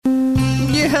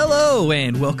Hello,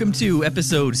 and welcome to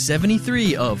episode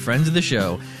 73 of Friends of the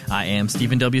Show. I am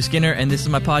Stephen W. Skinner, and this is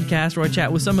my podcast where I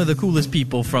chat with some of the coolest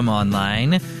people from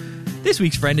online. This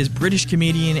week's friend is British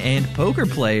comedian and poker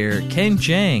player Ken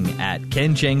Cheng at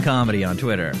Ken Cheng Comedy on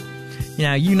Twitter.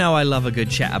 Now, you know I love a good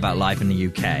chat about life in the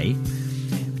UK.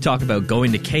 We talk about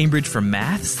going to Cambridge for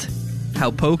maths,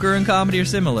 how poker and comedy are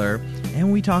similar,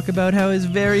 and we talk about how his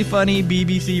very funny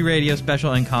BBC radio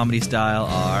special and comedy style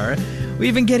are. We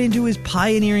even get into his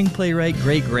pioneering playwright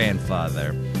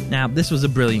great-grandfather. Now, this was a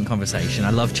brilliant conversation.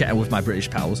 I love chatting with my British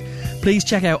pals. Please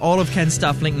check out all of Ken's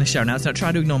stuff linked in the show notes. Now,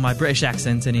 try to ignore my British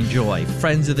accent and enjoy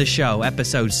Friends of the Show,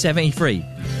 episode 73,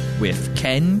 with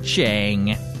Ken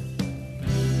Cheng.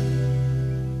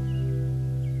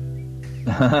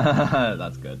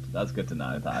 That's good. That's good to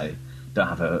know that I don't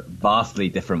have a vastly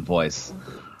different voice.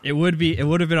 It would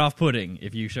have been off-putting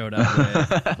if you showed up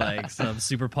with like some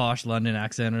super posh London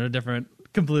accent or a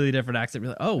completely different accent. You're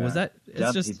like, oh, was that?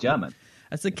 He's German.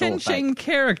 That's a Ken Cheng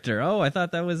character. Oh, I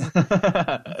thought that was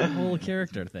a whole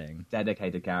character thing.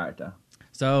 Dedicated character.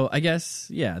 So I guess,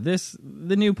 yeah,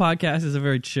 the new podcast is a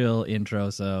very chill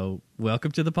intro. So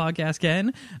welcome to the podcast,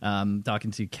 Ken. Talking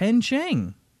to Ken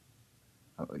Cheng.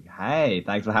 Oh, hey,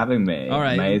 thanks for having me. All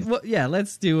right. Well, yeah,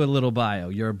 let's do a little bio.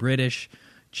 You're a British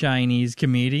Chinese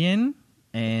comedian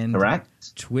and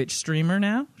correct Twitch streamer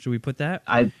now. Should we put that?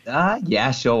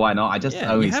 Yeah, sure, why not? I just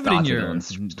only started on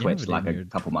Twitch like a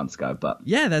couple months ago, but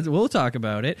yeah, we'll talk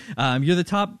about it. You're the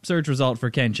top search result for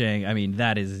Ken Cheng. I mean,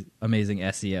 that is amazing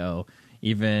SEO.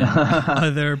 Even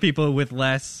other people with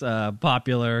less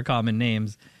popular common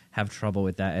names have trouble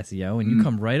with that SEO, and you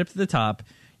come right up to the top.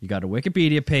 You got a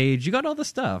Wikipedia page. You got all the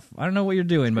stuff. I don't know what you're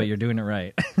doing, but you're doing it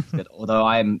right. Good. Although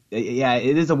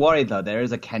it is a worry, though. There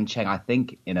is a Ken Cheng, I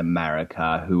think, in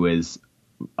America who is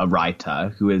a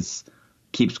writer who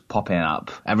keeps popping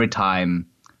up every time,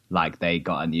 like, they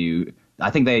got a new... I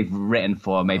think they've written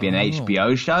for maybe an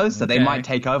HBO show, so they might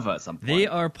take over at some point. They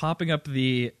are popping up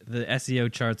the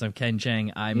SEO charts on Ken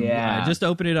Cheng. I just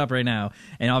opened it up right now,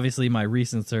 and obviously my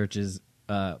recent search is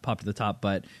popped to the top,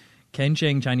 but... Ken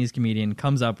Cheng, Chinese comedian,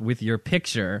 comes up with your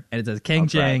picture, and it says Ken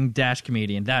Cheng -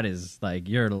 comedian. That is like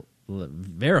you're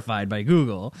verified by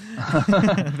Google,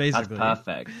 basically. That's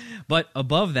perfect. But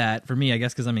above that, for me, I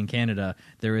guess because I'm in Canada,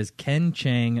 there is Ken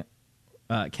Cheng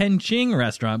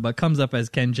Restaurant, but comes up as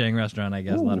Ken Cheng Restaurant. I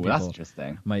guess a lot of people that's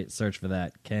interesting. Might search for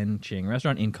that Ken Cheng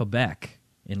Restaurant in Quebec,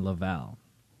 in Laval.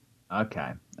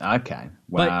 Okay.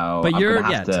 Wow. But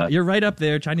you're right up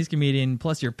there, Chinese comedian,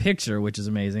 plus your picture, which is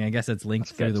amazing. I guess it's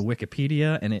linked through the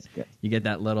Wikipedia, and you get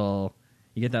that little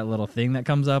thing that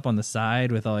comes up on the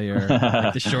side with all your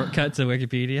like the shortcut to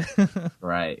Wikipedia.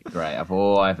 Great.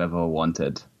 All I've ever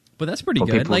wanted. But that's pretty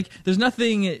good. Like, there's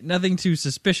nothing too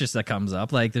suspicious that comes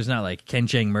up. Like, there's not like Ken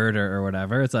Cheng murder or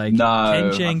whatever. It's like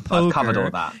Ken Cheng poker, I've covered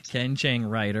all that. Ken Cheng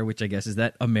writer, which I guess is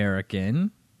that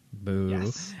American. Boo.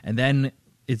 Yes. And then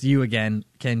it's you again,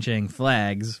 Ken Cheng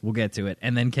flags. We'll get to it.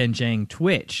 And then Ken Cheng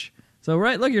Twitch. So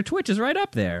look, your Twitch is right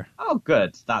up there. Oh,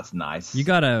 good. That's nice. You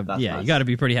gotta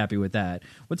be pretty happy with that.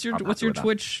 What's your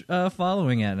Twitch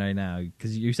following at right now?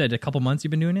 Because you said a couple months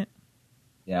you've been doing it.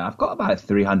 Yeah, I've got about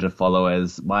 300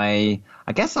 followers. I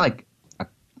guess like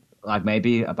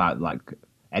maybe about like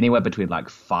anywhere between like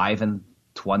 5 and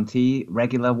 20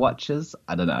 regular watchers.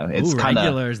 I don't know. It's kind of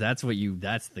regulars. That's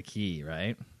the key,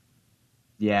 right?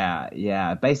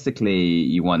 Yeah. Basically,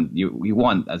 you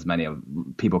want as many of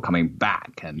people coming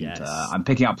back, and I'm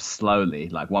picking up slowly,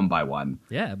 like one by one.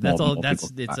 Yeah, it's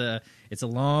a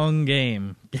long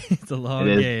game. It's a long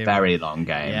game. It is a very long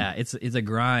game. Yeah, it's a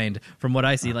grind. From what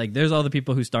I see, like there's all the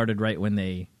people who started right when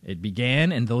it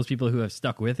began, and those people who have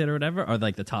stuck with it or whatever are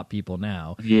like the top people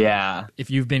now. Yeah.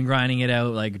 If you've been grinding it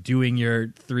out, like doing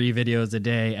your 3 videos a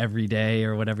day every day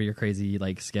or whatever your crazy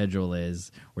like schedule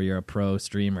is, where you're a pro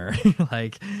streamer,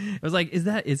 like it was like, is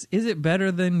it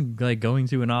better than like going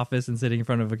to an office and sitting in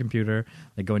front of a computer,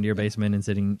 like going to your basement and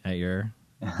sitting at your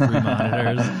 3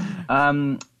 monitors?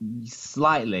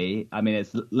 Slightly. I mean,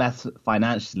 it's less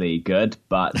financially good,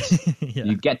 but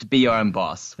you get to be your own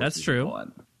boss. That's true.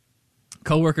 Important.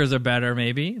 Coworkers are better,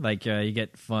 maybe. Like you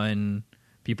get fun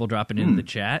people dropping into the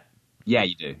chat. Yeah,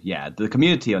 you do. Yeah, the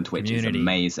community on Twitch is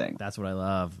amazing. That's what I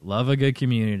love. Love a good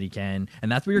community, Ken.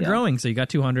 And that's where you're growing. So you got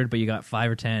 200, but you got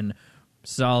 5 or 10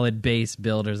 solid base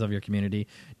builders of your community.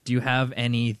 Do you have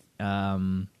any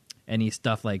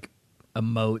stuff like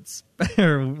emotes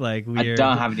or like weird? I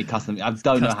don't have any custom. I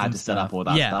don't know how to set up all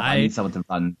that stuff. I need someone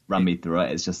to run me through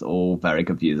it. It's just all very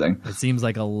confusing. It seems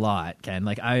like a lot, Ken.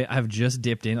 Like I've just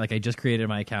dipped in. Like I just created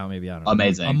my account maybe, I don't know,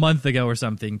 amazing, a month ago or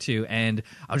something too, and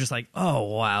I was just like, oh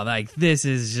wow, like this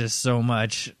is just so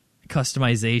much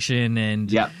customization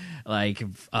and Yep. like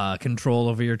control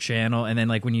over your channel. And then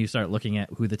like when you start looking at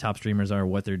who the top streamers are,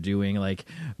 what they're doing, like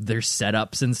their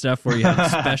setups and stuff where you have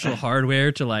special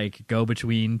hardware to like go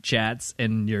between chats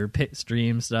and your pit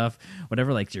stream stuff,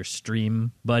 whatever, like your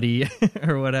stream buddy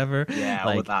or whatever. Yeah,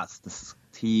 like, all that's the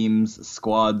teams,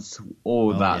 squads,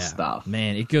 all that yeah. stuff.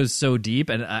 Man, it goes so deep.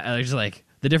 And I was just like,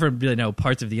 the different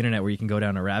parts of the internet where you can go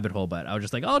down a rabbit hole, but I was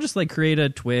just like, I'll just like create a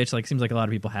Twitch. Like, seems like a lot of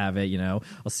people have it, I'll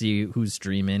see who's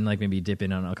streaming, like maybe dip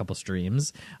in on a couple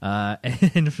streams,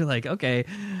 and feel like, okay,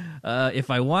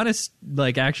 if I want to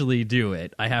like actually do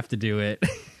it, I have to do it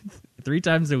 3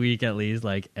 times a week at least,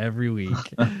 like every week,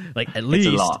 like at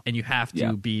least, and you have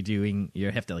to be doing, you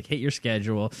have to like hit your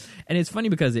schedule. And it's funny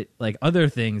because it like other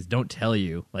things don't tell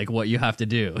you like what you have to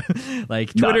do.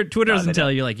 Like Twitter doesn't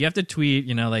tell you like you have to tweet,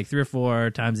 like 3 or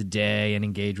 4 times a day and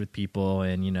engage with people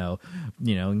and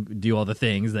do all the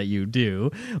things that you do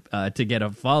to get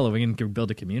a following and build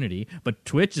a community. But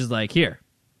Twitch is like, here,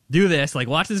 do this, like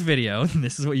watch this video, and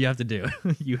this is what you have to do.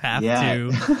 You have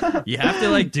to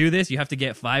like do this. You have to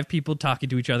get 5 people talking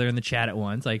to each other in the chat at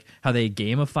once. Like how they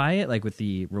gamify it, like with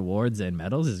the rewards and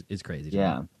medals is crazy.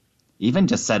 Yeah. Even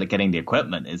just getting the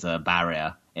equipment is a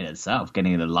barrier in itself.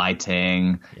 Getting the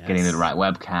lighting, getting the right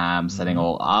webcam, setting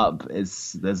all up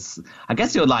I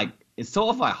guess you're like, it's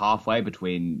sort of like halfway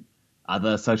between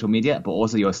other social media, but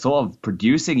also you're sort of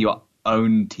producing your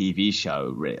own TV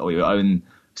show or your own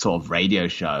sort of radio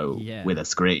show with a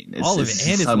screen. All of it,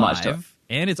 and it's so live,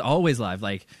 and it's always live.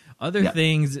 Like other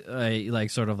things, like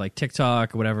sort of like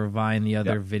TikTok, whatever, Vine, the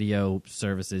other video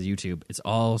services, YouTube. It's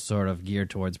all sort of geared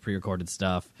towards pre-recorded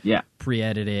stuff,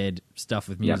 pre-edited stuff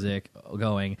with music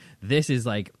going. This is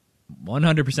like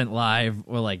 100% live,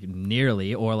 or like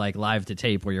nearly, or like live to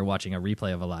tape, where you're watching a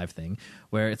replay of a live thing,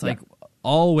 where it's like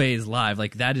always live.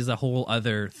 Like that is a whole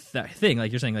other thing,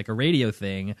 like you're saying, like a radio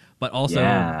thing, but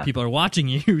also people are watching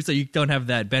you, so you don't have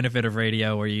that benefit of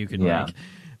radio where you can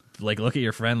like look at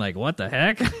your friend like, what the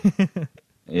heck.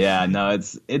 No,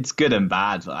 it's good and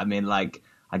bad. I mean, like,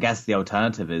 I guess the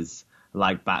alternative is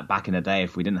like back in the day,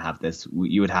 if we didn't have this,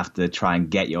 you would have to try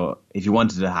and if you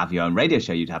wanted to have your own radio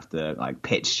show, you'd have to like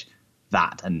pitch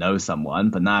that and know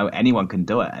someone. But now anyone can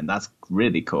do it, and that's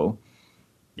really cool.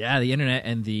 Yeah, the internet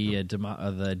and the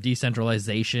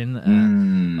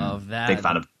decentralization of that. Big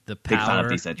fan of power.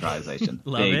 decentralization.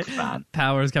 Love Big it. fan.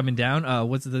 Power is coming down.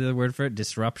 What's the other word for it?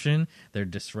 Disruption. They're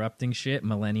disrupting shit.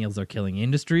 Millennials are killing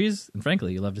industries. And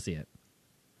frankly, you love to see it.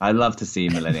 I love to see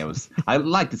millennials. I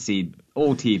like to see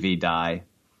all TV die.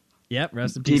 Yep,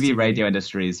 rest in peace. TV, radio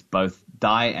industries both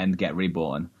die and get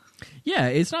reborn. Yeah,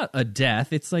 it's not a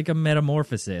death. It's like a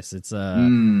metamorphosis. It's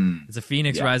a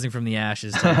phoenix rising from the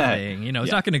ashes type thing.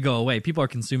 It's not going to go away. People are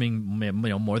consuming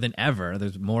more than ever.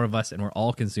 There's more of us, and we're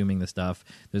all consuming the stuff.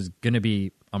 There's going to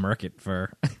be a market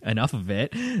for enough of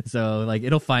it. So like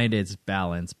it'll find its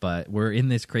balance, but we're in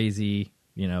this crazy,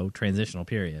 transitional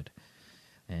period.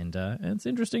 And it's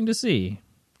interesting to see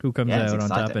who comes out on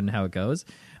top and how it goes.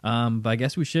 But I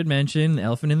guess we should mention the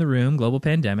elephant in the room, global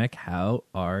pandemic. How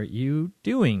are you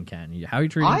doing, Ken? How are you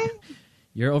treating?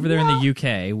 You're over there in the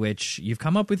UK, which you've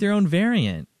come up with your own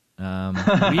variant. We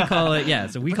call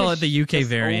it, so we call it the UK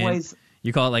variant.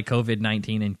 You call it like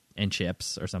COVID-19 and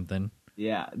chips or something.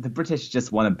 Yeah, the British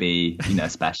just want to be,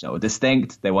 special,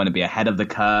 distinct. They want to be ahead of the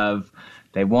curve.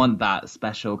 They want that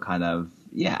special kind of,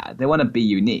 they want to be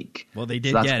unique. Well, they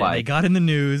did get it. They got in the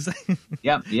news.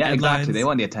 Yeah, exactly. They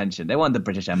want the attention. They want the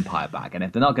British Empire back. And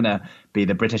if they're not going to be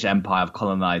the British Empire of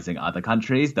colonizing other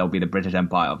countries, they'll be the British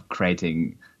Empire of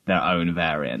creating their own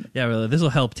variant. Yeah, well, this will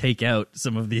help take out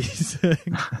some of these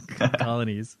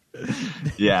colonies.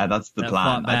 Yeah, that's the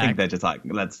plan. I think they're just like,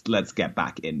 let's get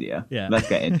back India. Yeah. Let's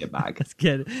get India back. let's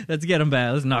get them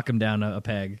back. Let's knock them down a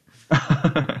peg.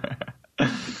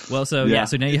 Well, so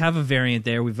now you have a variant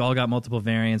there. We've all got multiple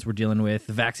variants we're dealing with.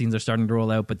 The vaccines are starting to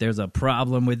roll out, but there's a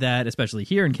problem with that, especially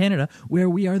here in Canada, where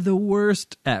we are the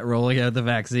worst at rolling out the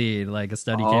vaccine. Like a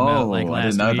study came out like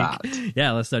last week. That.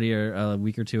 Yeah, let's study a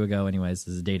week or two ago. Anyways,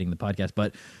 this is dating the podcast,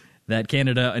 but that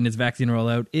Canada and its vaccine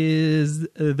rollout is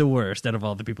the worst out of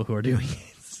all the people who are doing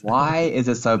it. Why is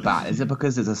it so bad? Is it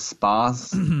because it's a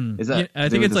sparse? I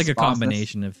think it's like a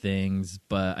combination of things,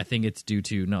 but I think it's due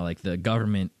to like the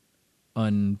government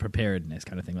unpreparedness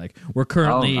kind of thing. Like we're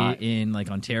currently in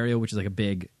like Ontario, which is like a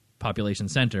big population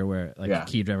center where like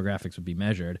key demographics would be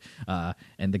measured,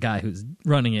 and the guy who's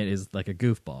running it is like a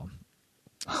goofball.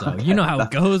 So you know how it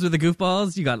goes with the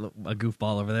goofballs. You got a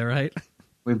goofball over there, right?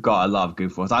 We've got a lot of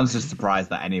goofballs. I'm just surprised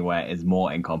that anywhere is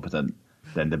more incompetent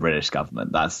than the British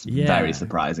government. That's Yeah. very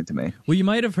surprising to me. Well, you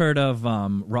might have heard of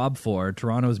Rob Ford,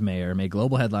 Toronto's mayor, made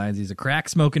global headlines. He's a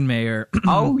crack-smoking mayor.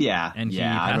 Oh, yeah. And he I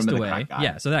passed remember the away. crack guy.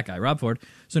 Yeah, so that guy, Rob Ford.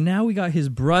 So now we got his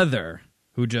brother,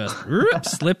 who just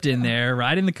slipped in there,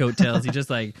 riding the coattails. He just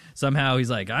like, somehow he's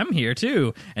like, I'm here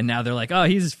too. And now they're like, oh,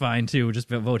 he's fine too. Just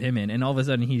vote him in. And all of a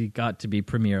sudden he got to be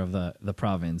premier of the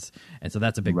province. And so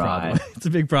that's a big problem. It's a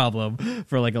big problem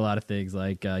for like a lot of things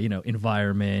like,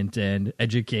 environment and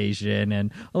education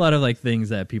and a lot of like things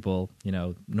that people,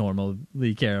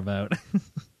 normally care about.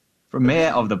 Premier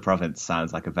of the province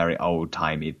sounds like a very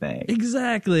old-timey thing.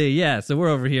 Exactly, yeah. So we're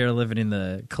over here living in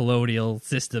the colonial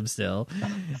system still.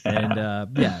 And,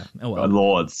 yeah. Oh, well.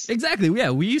 Lords. Exactly, yeah.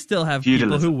 We still have Feudalism.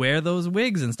 people who wear those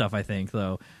wigs and stuff, I think,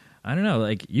 though. I don't know,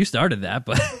 like, you started that,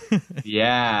 but...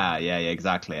 Yeah,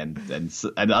 exactly. And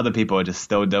other people are just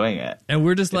still doing it. And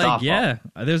we're just It's like, our yeah,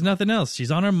 there's nothing else.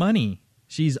 She's on our money.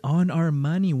 She's on our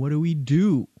money. What do we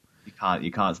do?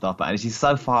 You can't stop her. And she's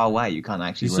so far away, you can't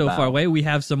actually She's so rebel. far away. We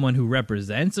have someone who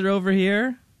represents her over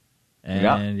here.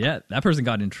 And yeah, that person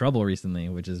got in trouble recently,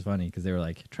 which is funny because they were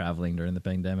like traveling during the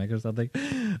pandemic or something.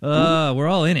 We're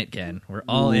all in it, Ken. We're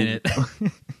all in it.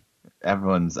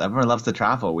 Everyone loves to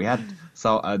travel. We had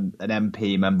an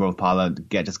MP, member of parliament,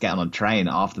 get on a train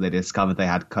after they discovered they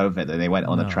had COVID, and they went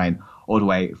on a train all the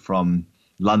way from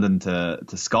London to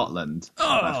Scotland. Oh,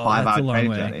 a 5-hour train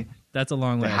way. journey. That's a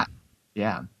long way.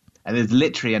 Yeah. And it's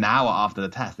literally an hour after the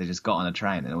test, they just got on a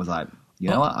train, and it was like,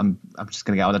 you know what? I'm just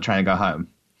going to get on the train and go home.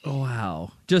 Oh,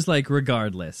 wow. Just like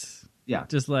regardless. Yeah.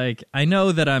 Just like, I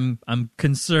know that I'm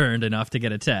concerned enough to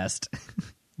get a test,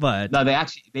 but... No, they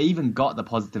even got the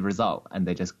positive result, and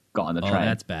they just got on the train. Oh,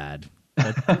 that's bad.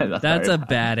 That's a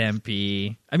bad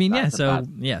MP. I mean, so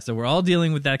we're all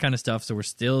dealing with that kind of stuff, so we're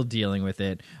still dealing with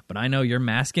it. But I know you're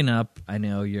masking up. I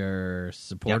know you're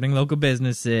supporting local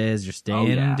businesses. You're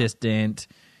staying distant.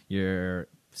 You're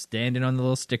standing on the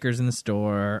little stickers in the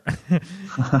store,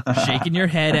 shaking your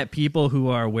head at people who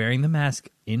are wearing the mask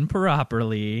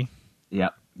improperly.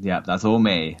 Yep, that's all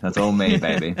me. That's all me,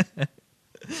 baby.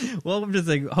 Well, I'm just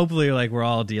like, hopefully, like, we're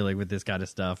all dealing with this kind of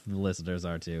stuff. The listeners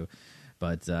are too.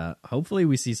 But hopefully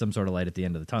we see some sort of light at the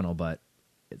end of the tunnel. But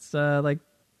it's like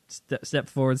step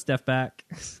forward, step back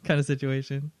kind of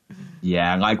situation.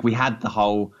 Yeah, like we had the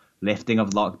whole lifting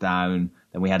of lockdown,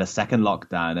 then we had a second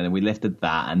lockdown, and then we lifted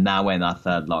that, and now we're in our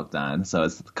third lockdown. So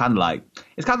it's kind of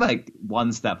like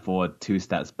one step forward, 2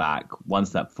 steps back, one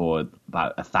step forward,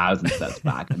 about 1,000 steps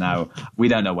back. And now we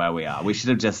don't know where we are. We should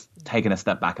have just taken a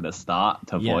step back at the start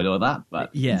to avoid all that,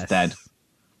 but instead,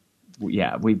 we've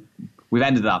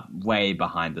ended up way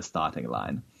behind the starting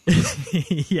line.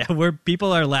 Yeah, where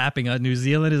people are lapping us. New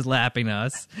Zealand is lapping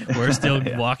us. We're still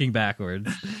walking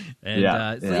backwards.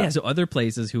 And so other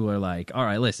places who are like, all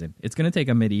right, listen, it's going to take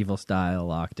a medieval style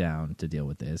lockdown to deal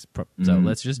with this. So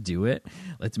let's just do it.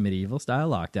 Let's medieval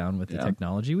style lockdown with the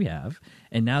technology we have.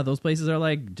 And now those places are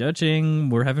like, judging,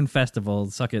 we're having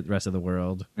festivals, suck it, rest of the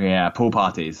world. Yeah, pool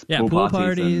parties. Yeah, pool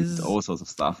parties. And all sorts of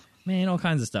stuff. Man, all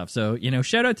kinds of stuff. So,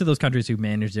 shout out to those countries who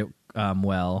managed it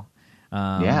well.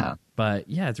 But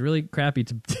yeah, it's really crappy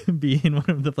to be in one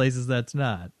of the places that's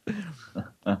not.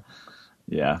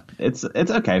 Yeah, it's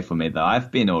okay for me though. I've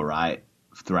been all right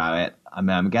throughout it. I mean,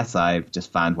 I guess I've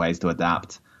just found ways to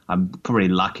adapt. I'm probably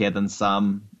luckier than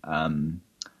some.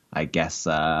 I guess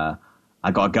I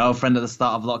got a girlfriend at the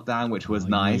start of lockdown, which was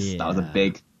nice. Yeah. That was a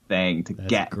big thing to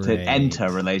enter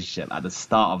a relationship at the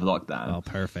start of lockdown. Oh,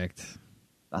 perfect.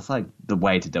 That's like the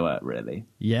way to do it, really.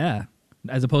 Yeah.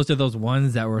 As opposed to those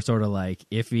ones that were sort of like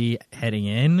iffy heading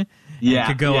in. Yeah.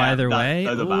 Could go either way.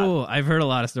 Oh, I've heard a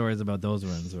lot of stories about those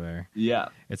ones where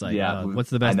it's like,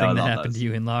 what's the best thing that happened to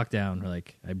you in lockdown? Or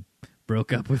like, I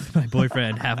broke up with my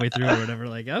boyfriend halfway through or whatever.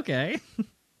 Like, okay.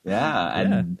 Yeah.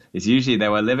 And it's usually they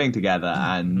were living together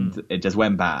and it just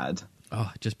went bad. Oh,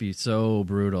 it'd just be so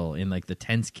brutal in like the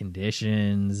tense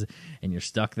conditions and you're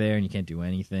stuck there and you can't do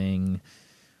anything.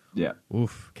 Yeah.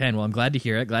 Oof. Ken, well, I'm glad to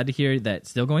hear it. Glad to hear that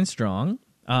still going strong.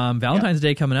 Valentine's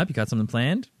Day coming up. You got something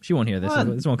planned? She won't hear this.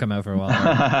 This won't come out for a while.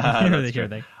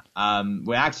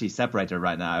 We're actually separated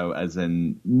right now, as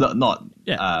in not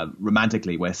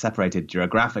romantically. We're separated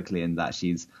geographically in that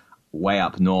she's way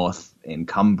up north in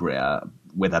Cumbria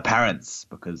with her parents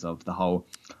because of the whole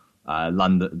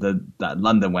London. That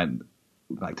London went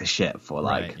like to shit for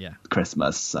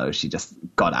Christmas, so she just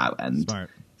got out and. Smart.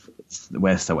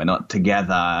 We're not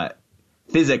together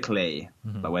physically,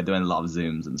 but we're doing a lot of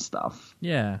Zooms and stuff.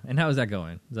 Yeah, and how is that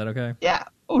going? Is that okay? Yeah,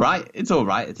 all right. It's all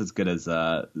right. It's as good as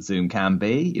Zoom can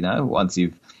be. Once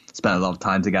you've spent a lot of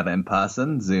time together in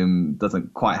person, Zoom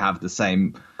doesn't quite have the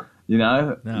same, You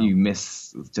know, No. you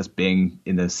miss just being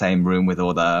in the same room with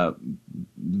all the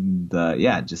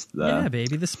Yeah,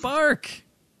 baby, the spark.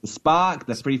 the spark,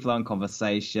 the free flowing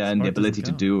conversation, Spark the ability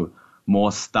to doesn't do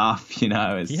more stuff. You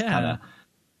know, it's Yeah. kind of.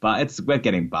 But we're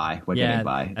getting by. We're getting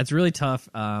by. That's really tough.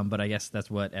 But I guess that's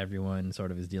what everyone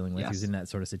sort of is dealing with Yes. who's in that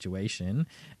sort of situation.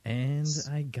 And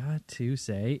I got to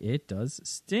say, it does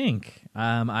stink.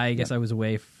 I guess I was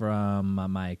away from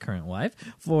my current wife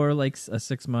for like a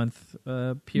 6-month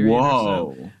period. Whoa.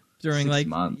 Or so. During 6 like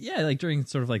months. during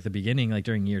sort of like the beginning, like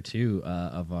during year 2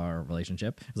 of our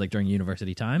relationship, it was like during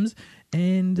university times,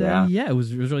 and it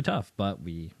was really tough. But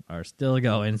we are still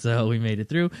going, so we made it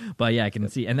through. But yeah, I can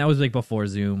see, and that was like before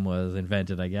Zoom was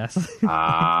invented, I guess.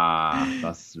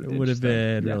 That's It would have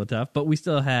been yeah. really tough, but we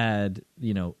still had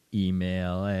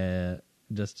email,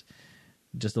 just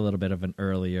a little bit of an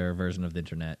earlier version of the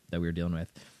internet that we were dealing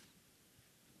with.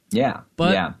 Yeah.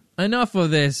 But yeah. enough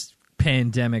of this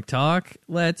pandemic talk.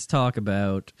 Let's talk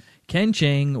about Ken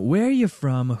Cheng. Where are you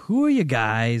from? Who are you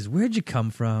guys? Where'd you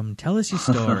come from? Tell us your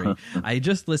story. I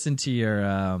just listened to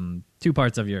your 2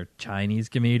 parts of your Chinese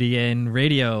comedian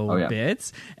radio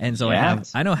bits, and so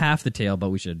I know half the tale, but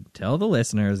we should tell the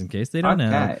listeners in case they don't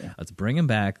know. Let's bring them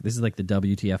back. This is like the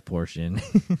WTF portion.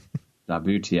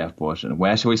 WTF portion.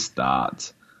 Where shall we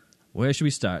start? Where should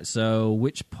we start? So,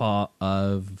 which part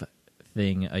of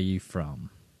thing are you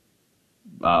from?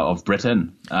 Of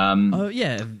Britain.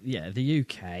 The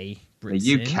UK.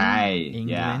 Britain, UK,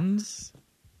 England.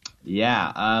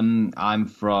 Yeah. I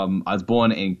was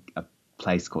born in a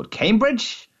place called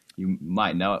Cambridge. You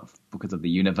might know it because of the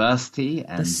university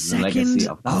and the legacy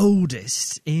of that.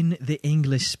 Oldest in the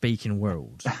English-speaking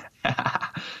world.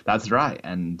 That's right.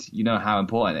 And you know how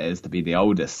important it is to be the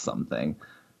oldest something.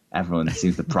 Everyone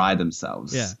seems to pride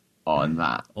themselves on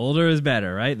that. Older is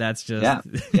better, right? That's just...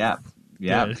 Yeah.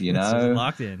 Good. You It's know, just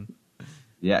locked in.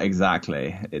 Yeah,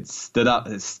 exactly. It's stood up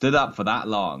for that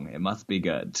long. It must be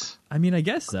good. I mean, I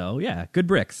guess so. Yeah, good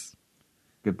bricks.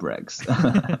 Good bricks.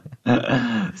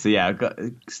 So yeah,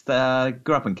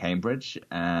 grew up in Cambridge,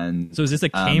 and so is this a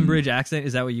Cambridge accent?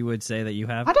 Is that what you would say that you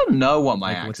have? I don't know what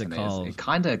my what's it accent called? is. It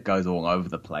kind of goes all over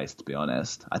the place, to be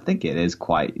honest. I think it is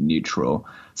quite neutral.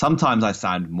 Sometimes I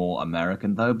sound more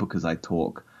American though because I've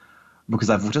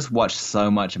just watched so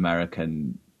much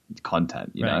American content,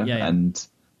 you know, and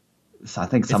so I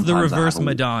think sometimes it's the reverse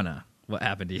Madonna. What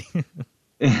happened to you?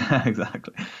 Yeah,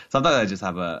 exactly. Sometimes I just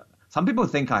have some people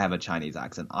think I have a Chinese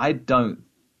accent. I don't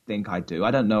think I do.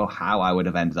 I don't know how I would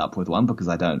have ended up with one because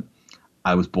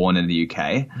I was born in the UK.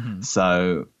 Mm-hmm.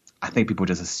 So I think people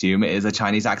just assume it is a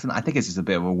Chinese accent. I think it's just a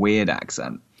bit of a weird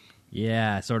accent.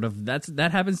 Yeah, sort of.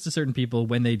 That happens to certain people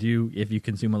when they do, if you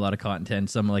consume a lot of content.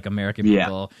 Some like American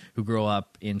people who grow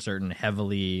up in certain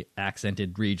heavily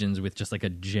accented regions with just like a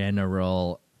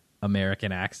general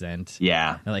American accent.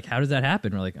 Yeah. And like, how does that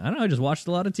happen? We're like, I don't know, I just watched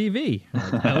a lot of TV.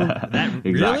 Like, oh, that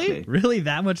Exactly. Really?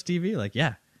 That much TV? Like,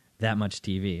 yeah, that much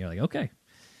TV. You're like, okay.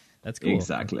 That's cool.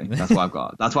 Exactly. That's what I've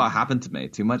got. That's what happened to me.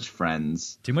 Too much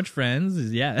friends. Too much friends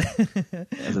is, yeah.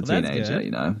 As a teenager, you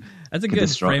know. That's a good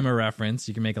frame of reference.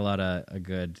 You can make a lot of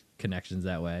good connections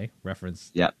that way,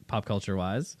 pop culture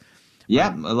wise.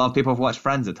 Yeah, a lot of people have watched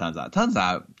Friends, it turns out. Turns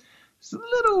out it's a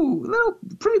little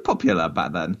pretty popular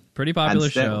back then. Pretty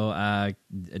popular show. I'm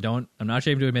not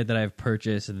ashamed to admit that I've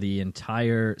purchased the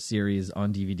entire series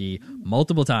on DVD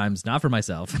multiple times, not for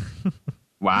myself.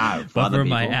 Wow. But for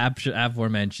my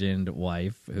aforementioned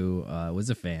wife, who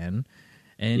was a fan.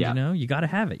 And, you know, you got to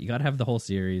have it. You got to have the whole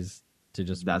series to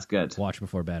just That's good. Watch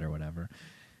before bed or whatever.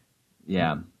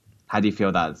 Yeah. How do you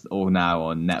feel that's all now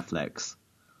on Netflix?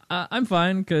 I'm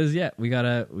fine because, we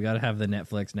gotta have the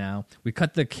Netflix now. We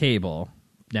cut the cable.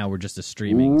 Now we're just a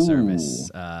streaming service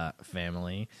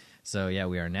family. So, yeah,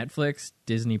 we are Netflix,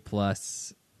 Disney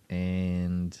Plus,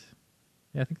 and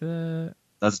I think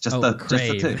that's just Crave. Just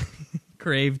the two.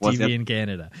 Crave TV in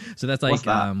Canada. So that's like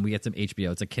we get some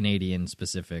HBO. It's a Canadian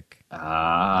specific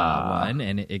one,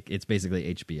 and it's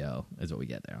basically HBO is what we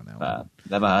get there on that one.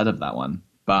 Never heard of that one,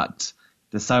 but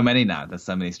there's so many now. There's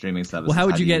so many streaming services. Well, how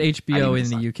would you get HBO in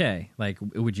the UK? Like,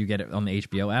 would you get it on the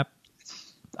HBO app?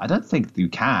 I don't think you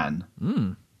can.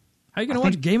 How are you going to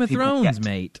watch Game of Thrones,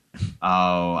 mate?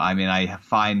 Oh, I mean, I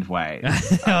find ways.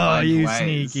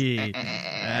 Sneaky.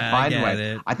 Find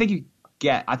ways. I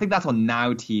think that's on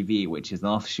Now TV, which is an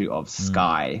offshoot of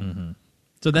Sky. Mm-hmm.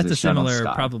 So that's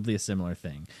probably a similar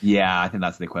thing. Yeah, I think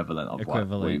that's the equivalent of what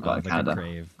we've got in Canada.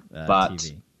 Crave, but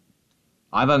TV.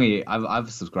 I've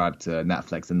subscribed to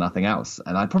Netflix and nothing else,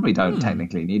 and I probably don't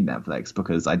technically need Netflix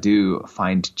because I do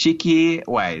find cheeky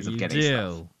ways of getting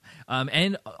stuff.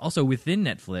 And also within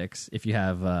Netflix, if you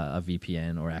have a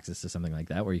VPN or access to something like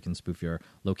that, where you can spoof your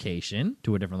location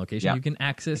to a different location, you can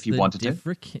access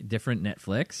different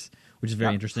Netflix, which is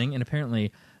very interesting. And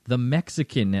apparently, the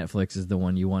Mexican Netflix is the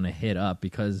one you want to hit up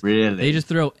because they just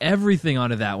throw everything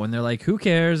onto that one. They're like, who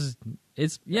cares?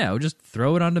 We'll just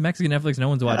throw it onto Mexican Netflix. No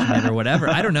one's watching it or whatever.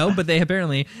 I don't know, but they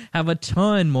apparently have a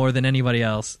ton more than anybody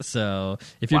else. So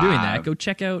if you're doing that, go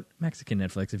check out Mexican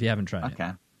Netflix if you haven't tried it.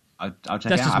 Okay. I'll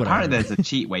check it out. Apparently there's a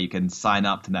cheat where you can sign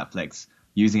up to Netflix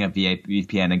using a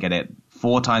VPN and get it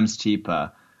 4 times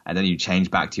cheaper, and then you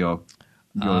change back to your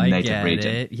native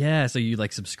region. Yeah, so you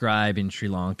like subscribe in Sri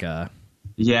Lanka.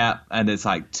 Yeah, and it's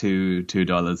like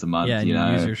 $2 a month. Yeah, and you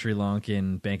use your Sri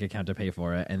Lankan bank account to pay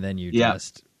for it, and then you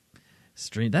just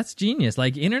stream. That's genius.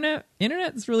 Like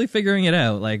internet's really figuring it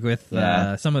out. Like with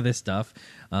some of this stuff,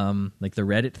 like the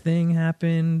Reddit thing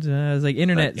happened. It's like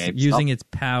internet's using its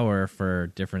power for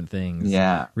different things.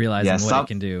 Yeah, realizing what it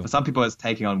can do. For some people, it's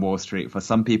taking on Wall Street. For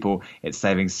some people, it's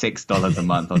saving $6 a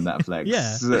month on Netflix.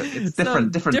 It's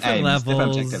different aims, levels.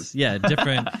 Different objectives. Yeah,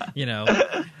 different.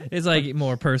 It's like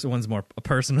one's more a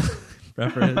personal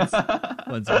preference,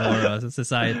 one's more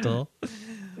societal.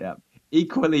 Yeah.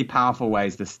 Equally powerful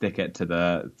ways to stick it to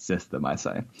the system, I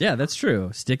say. Yeah, that's true.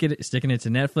 Sticking it to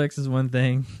Netflix is one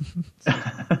thing.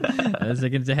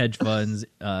 Sticking it to hedge funds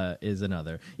is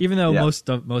another. Even though most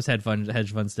hedge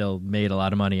funds still made a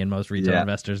lot of money, and most retail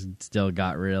investors still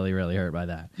got really, really hurt by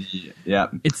that. Yeah,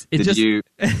 it's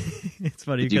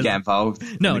funny. Did you get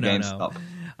involved? No. GameStop?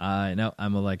 No,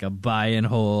 I'm a buy and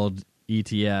hold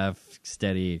ETF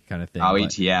steady kind of thing.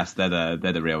 ETFs,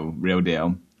 they're the real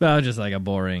deal. Well, just like a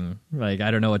boring, I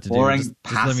don't know what to do. Boring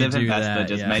passive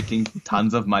investor making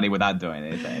tons of money without doing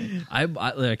anything.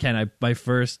 My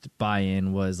first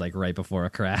buy-in was like right before a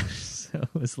crash, so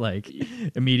it was like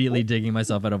immediately digging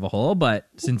myself out of a hole. But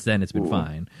since then, it's been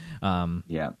fine.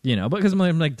 Because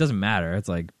I'm like, doesn't matter. It's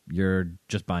like you're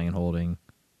just buying and holding.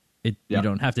 You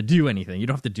don't have to do anything. You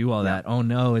don't have to do all that. Oh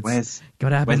no, what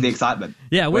happened? Where's the excitement?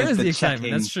 Yeah, where's the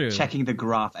excitement? That's true. Checking the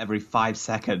graph every 5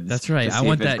 seconds. That's right. I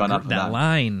want that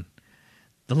line.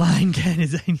 The line, Ken,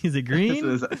 is it green?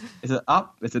 Is it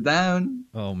up? Is it down?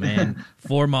 Oh man,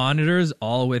 4 monitors,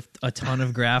 all with a ton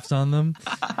of graphs on them,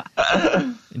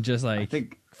 and just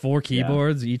like 4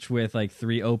 keyboards, each with like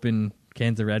 3 open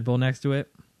cans of Red Bull next to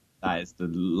it. That is the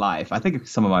life. I think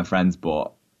some of my friends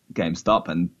bought GameStop,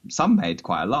 and some made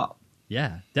quite a lot.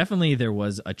 Yeah, definitely there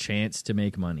was a chance to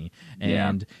make money.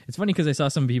 And it's funny because I saw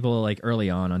some people like early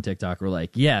on TikTok were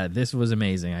like, yeah, this was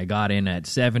amazing. I got in at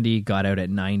 70, got out at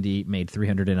 90, made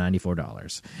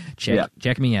 $394.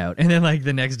 Check me out. And then like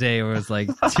the next day it was like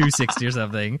 260 or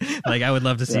something. Like I would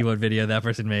love to see what video that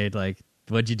person made. Like,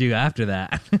 what'd you do after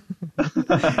that? Did you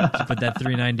put that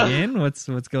 390 in? What's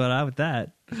going on with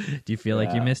that? Do you feel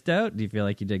like you missed out? Do you feel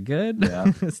like you did good?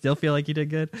 Yeah. Still feel like you did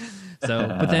good? So,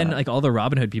 but then like all the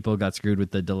Robinhood people got screwed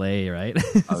with the delay, right?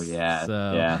 Oh yeah.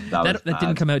 So that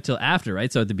didn't come out till after,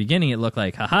 right? So at the beginning it looked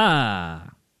like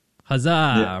huzzah,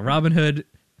 Robinhood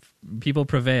people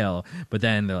prevail. But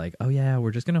then they're like, oh yeah,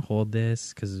 we're just gonna hold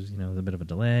this because there's a bit of a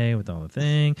delay with all the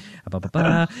thing.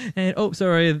 And oh,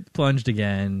 sorry, it plunged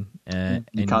again.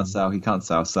 He can't sell.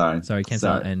 Sorry, can't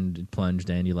sell, and it plunged,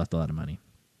 and you left a lot of money.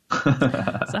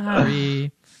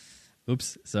 Sorry.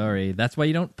 Oops, sorry. That's why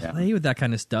you don't play with that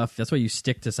kind of stuff. That's why you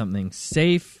stick to something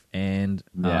safe and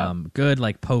good,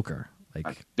 like poker.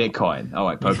 Like Bitcoin. Oh,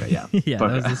 like poker, yeah.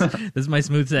 This is my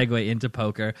smooth segue into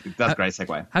poker. That's a great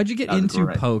segue. How'd you get into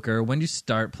poker? When did you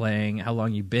start playing? How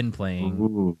long you been playing?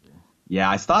 Ooh. Yeah,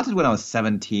 I started when I was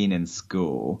 17 in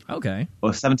school. Okay.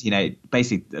 Or 17,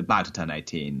 basically about to turn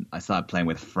 18. I started playing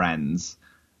with friends.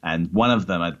 And one of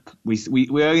them, we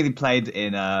only played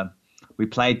we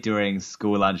played during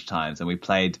school lunch times, and we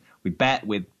bet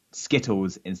with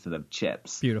Skittles instead of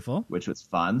chips. Beautiful. Which was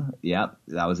fun. Yeah,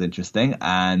 that was interesting.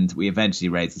 And we eventually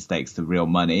raised the stakes to real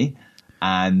money.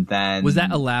 And then... Was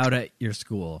that allowed at your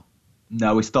school?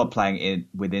 No, we stopped playing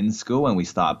within school, and we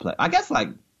started playing... I guess,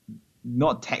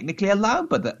 not technically allowed,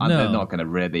 but they're not going to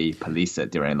really police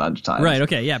it during lunchtime. Right,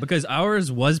 okay, yeah, because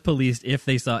ours was policed if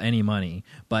they saw any money,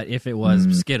 but if it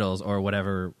was Skittles or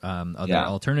whatever other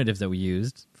alternatives that we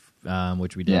used,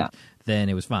 which we did, then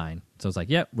it was fine. So it's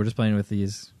like, yep, we're just playing with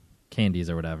these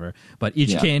candies or whatever, but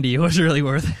each candy was really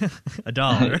worth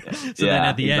 $1. So then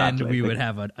at the end, we would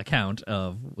have an account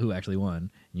of who actually won,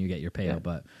 and you get your payout,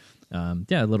 but... a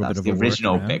little bit of the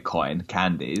original Bitcoin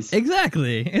candies.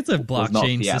 Exactly. It's a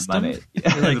blockchain system. Money.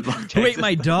 Wait,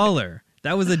 my dollar.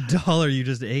 That was $1. You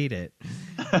just ate it.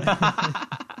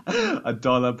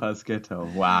 $1 per Skittle.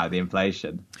 Wow, the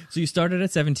inflation. So you started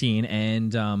at 17,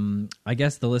 and I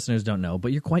guess the listeners don't know,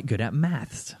 but you're quite good at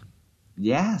maths.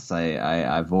 Yes,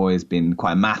 I've always been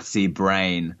quite a mathsy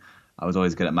brain. I was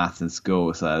always good at maths in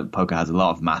school, so poker has a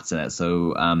lot of maths in it.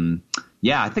 So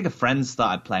yeah, I think a friend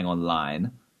started playing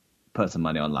online, put some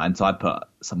money online. So I put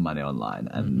some money online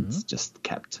and just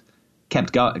kept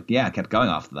going. Yeah, kept going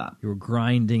after that. You were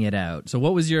grinding it out. So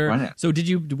what was your? So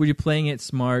were you playing it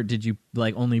smart? Did you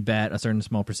like only bet a certain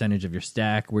small percentage of your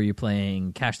stack? Were you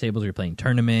playing cash tables? Were you playing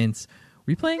tournaments?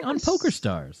 Were you playing on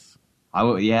PokerStars?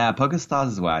 Yeah, PokerStars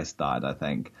is where I started. I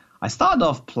think I started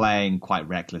off playing quite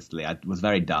recklessly. I was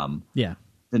very dumb. Yeah,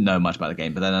 didn't know much about the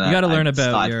game, but then you got to learn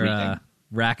about your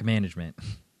rack management.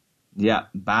 Yeah,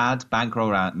 bad bankroll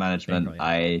management. Bankroll, yeah.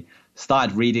 I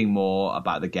started reading more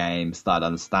about the game, started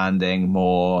understanding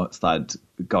more, started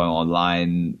going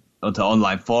online onto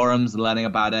online forums, learning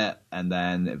about it, and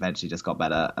then eventually just got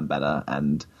better and better,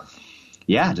 and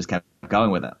yeah, just kept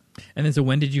going with it. And then, so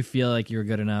when did you feel like you were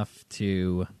good enough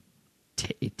to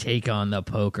take on the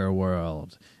poker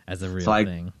world as a real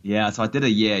thing? Yeah, so I did a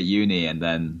year at uni and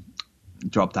then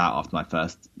dropped out after my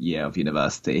first year of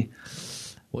university.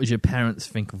 What did your parents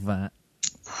think of that?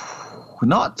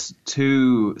 Not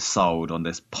too sold on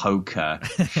this poker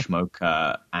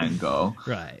schmoker angle.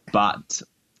 Right. But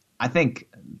I think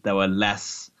they were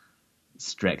less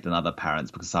strict than other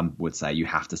parents because some would say you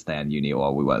have to stay in uni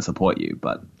or we won't support you.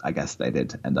 But I guess they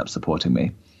did end up supporting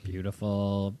me.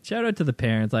 Beautiful. Shout out to the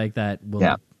parents like that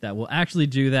will actually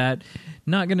do that.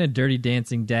 Not gonna dirty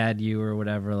dancing dad you or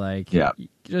whatever. Like,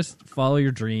 just follow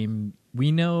your dream.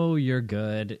 We know you're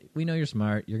good. We know you're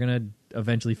smart. You're gonna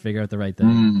eventually figure out the right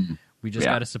thing. We just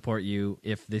got to support you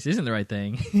if this isn't the right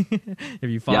thing. If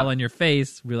you fall on your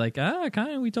face, we're like, kind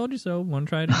of, we told you so. Want to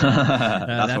try it again?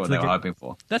 That's what they were hoping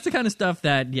for. That's the kind of stuff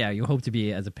that, you hope to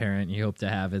be as a parent, you hope to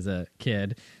have as a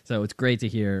kid. So it's great to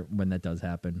hear when that does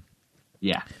happen.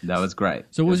 Yeah, that was great.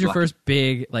 So what was your first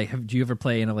big, do you ever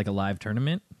play in a live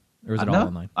tournament? Or is it all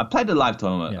online? I played a live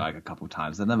tournament a couple of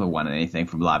times. I never won anything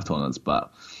from live tournaments,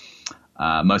 but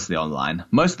mostly online.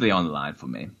 Mostly online for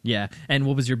me. Yeah. And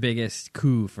what was your biggest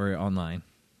coup for online?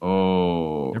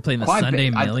 Oh. You're playing the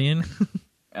Sunday Million?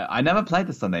 I never played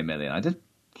the Sunday Million.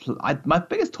 My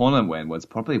biggest tournament win was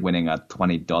probably winning a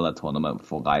 $20 tournament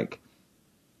for like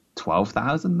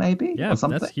 12,000 maybe. Yeah, or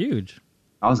something. That's huge.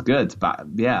 I was good, but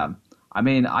yeah. I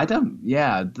mean,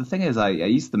 the thing is, it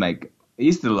used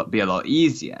to be a lot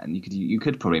easier, and you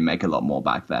could probably make a lot more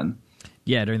back then.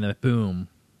 Yeah, during the boom.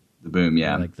 The boom,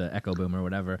 yeah. Like the Echo boom or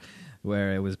whatever,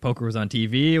 where poker was on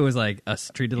TV. It was like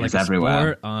treated like a everywhere.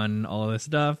 Sport on all of this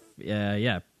stuff.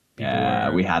 Yeah.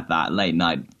 We had that late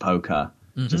night poker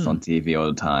just on TV all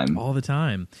the time. All the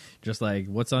time. Just like,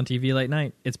 what's on TV late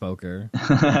night? It's poker.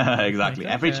 Exactly.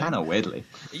 Every channel, weirdly.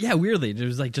 Yeah, weirdly. It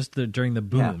was like just during the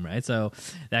boom, right? So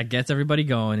that gets everybody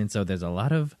going, and so there's a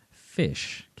lot of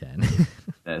fish, Ken.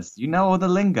 You know all the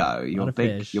lingo. You're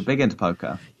big into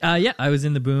poker. Yeah, I was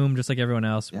in the boom just like everyone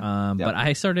else. But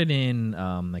I started in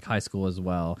like high school as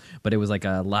well. But it was like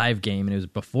a live game, and it was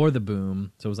before the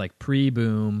boom, so it was like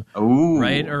pre-boom. Ooh.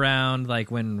 Right around like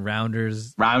when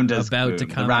Rounders about boom. To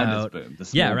come out. Boom.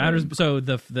 Rounders. Boom. So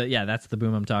that's the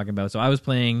boom I'm talking about. So I was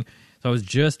playing. So I was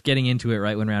just getting into it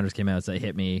right when Rounders came out. So it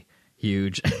hit me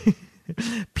huge.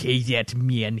 Pay that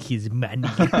man his money.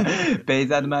 Pay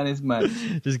that man his money.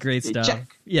 Just great stuff.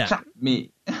 Check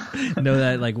me. Know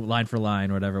that like line for line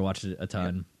or whatever. Watched it a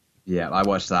ton. Yeah, I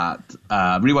watched that.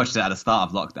 Rewatched it at the start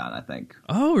of lockdown, I think.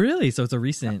 Oh, really? So it's a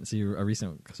recent sort of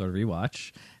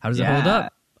rewatch. How does it hold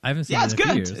up? I haven't seen it in a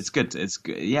few years. It's good. It's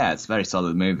good. Yeah, it's a very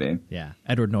solid movie. Yeah,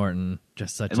 Edward Norton,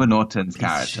 just such Edward Norton's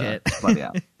character. Shit. But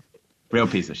yeah, real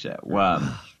piece of shit.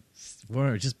 Worm.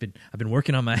 I've been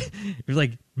working on my. It was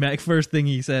like Mac first thing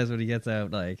he says when he gets out,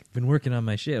 like, been working on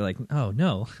my shit. Like, oh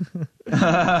no,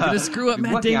 gonna screw up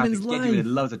Matt Damon's life. Get you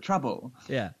in loads of trouble.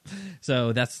 Yeah,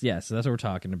 so that's what we're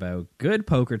talking about. Good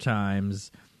poker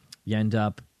times. You end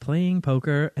up playing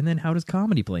poker, and then how does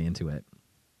comedy play into it?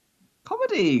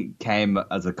 Comedy came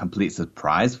as a complete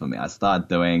surprise for me. I just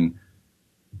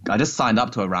signed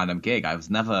up to a random gig. I was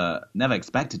never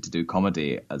expected to do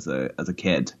comedy as a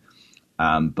kid.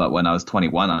 But when I was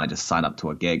 21, I just signed up to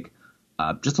a gig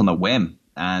just on a whim,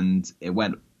 and it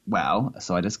went well,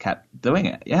 so I just kept doing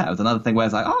it. Yeah, it was another thing where I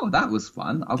was like, oh, that was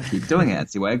fun. I'll keep doing it and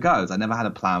see where it goes. I never had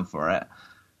a plan for it.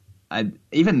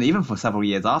 Even for several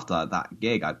years after that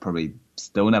gig, I probably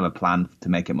still never planned to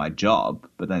make it my job,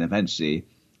 but then eventually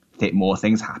more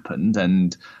things happened,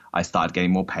 and I started getting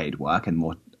more paid work and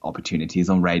more opportunities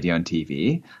on radio and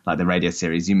TV, like the radio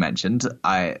series you mentioned.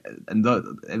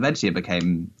 Eventually it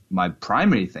became my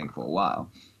primary thing for a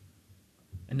while.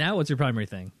 And now what's your primary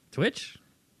thing? Twitch?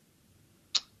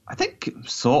 I think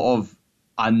sort of.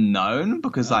 unknown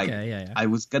because Okay, I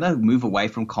was gonna move away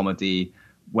from comedy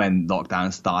when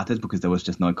lockdown started because there was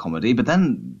just no comedy, but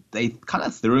then they kind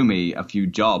of threw me a few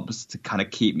jobs to kind of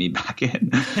keep me back in.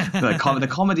 The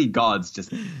comedy gods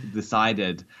just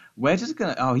decided we're just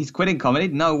gonna he's quitting comedy,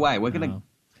 no way, we're gonna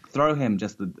throw him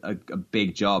just a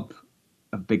big job,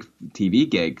 a big TV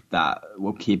gig that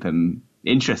will keep him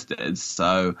interested.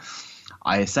 So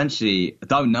I essentially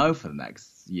don't know for the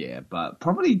next year, but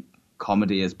probably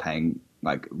comedy is paying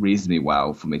like reasonably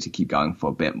well for me to keep going for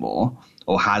a bit more,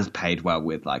 or has paid well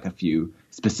with like a few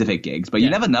specific gigs. But you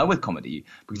never know with comedy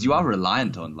because you are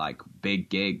reliant on like big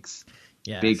gigs,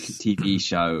 big TV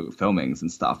show filmings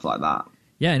and stuff like that.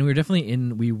 Yeah, and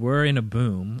we were in a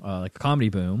boom, like a comedy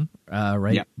boom,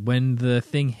 right when the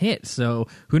thing hit. So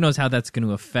who knows how that's going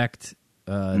to affect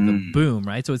the boom,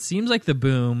 right? So it seems like the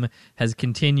boom has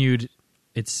continued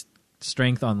its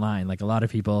strength online. Like a lot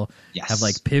of people have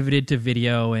like pivoted to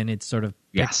video, and it's sort of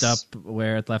picked up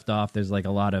where it left off. There's like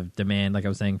a lot of demand, like I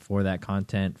was saying, for that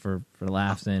content, for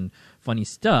laughs and funny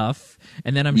stuff.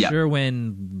 And then I'm sure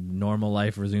when normal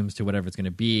life resumes to whatever it's going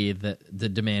to be, the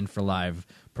demand for live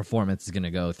performance is going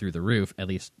to go through the roof, at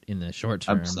least in the short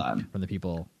term, from the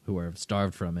people who are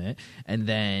starved from it. And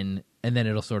then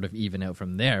it'll sort of even out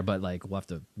from there. But like we'll have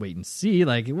to wait and see.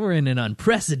 Like we're in an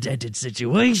unprecedented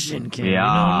situation, Ken.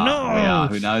 Yeah,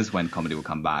 who knows when comedy will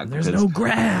come back? There's no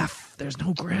graph. There's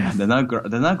no graph. There's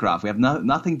no graph. We have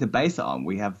nothing to base it on.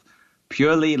 We have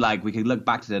purely like we could look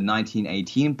back to the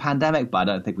 1918 pandemic, but I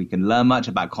don't think we can learn much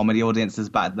about comedy audiences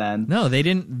back then. No, they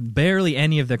didn't. Barely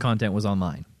any of their content was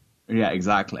online. Yeah,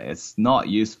 exactly. It's not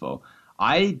useful.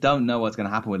 I don't know what's going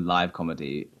to happen with live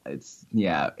comedy. It's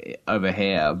over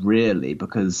here really,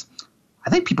 because I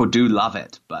think people do love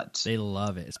it, but they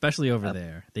love it, especially over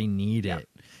there. They need it.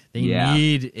 They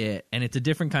need it, and it's a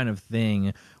different kind of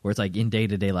thing where it's like in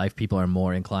day-to-day life, people are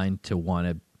more inclined to want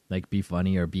to like be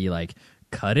funny or be like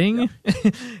cutting,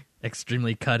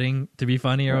 extremely cutting to be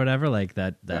funny or whatever, like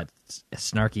that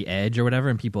snarky edge or whatever.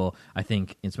 And people, I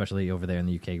think, especially over there in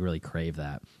the UK, really crave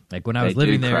that. Like when I was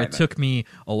living there, it took me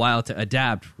a while to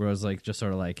adapt, where I was like just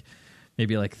sort of like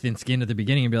maybe like thin-skinned at the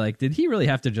beginning and be like, did he really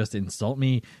have to just insult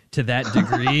me to that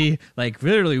degree? Like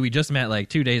literally we just met like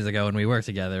 2 days ago and we worked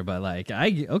together, but like I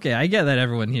get that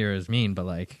everyone here is mean, but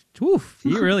like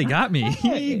he really got me.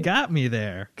 He got me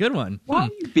there. Good one. Why are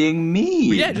you being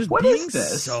mean? Yeah, just what being is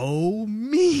this? So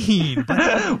mean.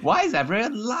 Why is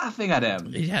everyone laughing at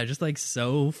him? Yeah, just like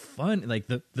so fun. Like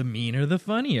the meaner the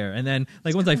funnier. And then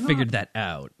like once I figured that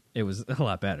out, it was a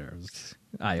lot better. It was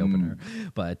eye-opener.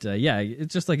 But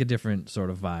it's just like a different sort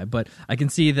of vibe. But I can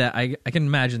see that, I can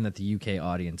imagine that the UK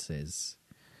audiences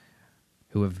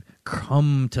who have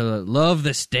come to love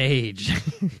the stage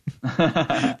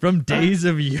from days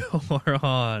of yore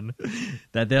on,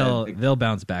 that they'll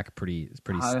bounce back pretty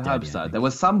steady. I hope so. There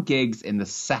was some gigs in the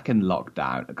second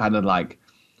lockdown, kind of like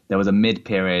there was a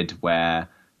mid-period where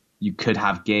you could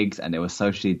have gigs and they were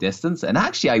socially distanced. And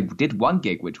actually I did one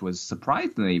gig which was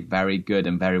surprisingly very good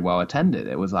and very well attended.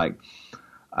 It was like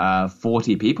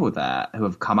 40 people there who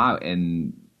have come out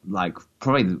in like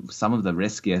probably some of the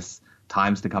riskiest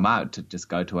times to come out to just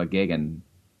go to a gig, and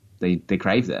they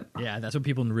craved it. Yeah, that's when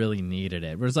people really needed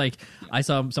it. Whereas like I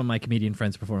saw some of my comedian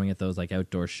friends performing at those like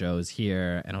outdoor shows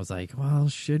here, and I was like, well,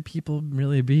 should people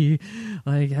really be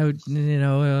like out,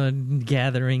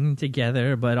 gathering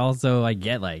together? But also I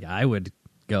get like I would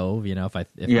go, if I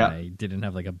didn't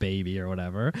have like a baby or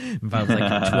whatever. If I was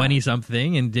like 20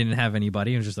 something and didn't have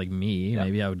anybody, it was just like me,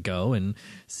 maybe I would go and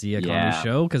see a comedy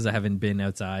show because I haven't been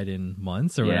outside in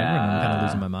months or whatever, and I'm kind of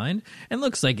losing my mind. And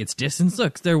looks like it's distance.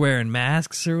 Looks, they're wearing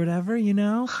masks or whatever,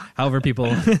 However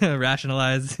people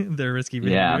rationalize their risky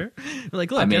behavior.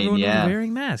 Like, look, everyone was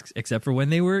wearing masks except for when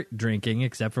they were drinking,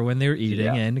 except for when they were eating,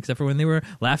 and except for when they were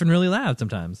laughing really loud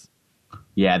sometimes.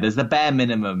 Yeah, there's the bare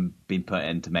minimum being put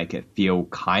in to make it feel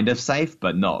kind of safe,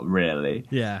 but not really.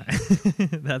 Yeah,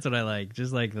 that's what I like.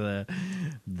 Just like the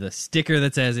sticker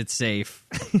that says it's safe.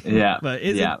 Yeah, but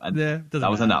that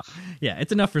was enough. Yeah,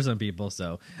 it's enough for some people.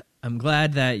 So I'm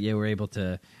glad that you were able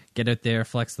to get out there,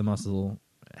 flex the muscle,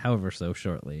 however so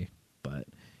shortly. But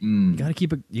you gotta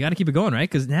keep it going, right?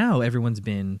 Because now everyone's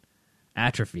been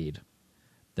atrophied.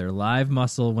 Their live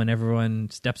muscle, when everyone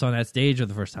steps on that stage for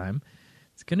the first time,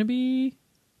 it's gonna be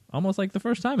almost like the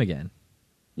first time again.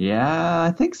 Yeah,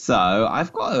 I think so.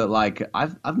 I've got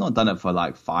I've not done it for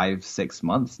like 5-6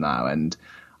 months now, and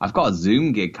I've got a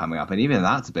Zoom gig coming up, and even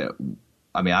that's a bit.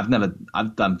 I mean,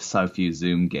 I've done so few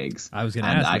Zoom gigs. I was going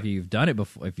to ask if you've done it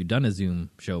before, if you've done a Zoom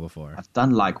show before. I've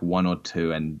done like 1 or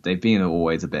 2, and they've been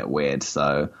always a bit weird.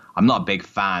 So I'm not a big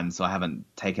fan, so I haven't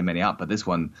taken many up. But this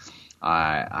one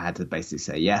I had to basically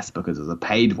say yes because it was a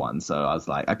paid one. So I was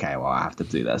like, okay, well, I have to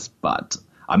do this, but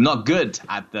I'm not good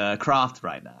at the craft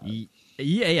right now.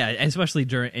 Yeah, especially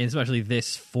especially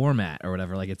this format or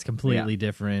whatever. Like it's completely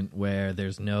different where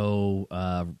there's no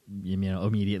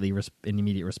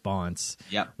immediate response.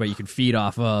 Yep. Where you can feed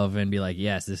off of and be like,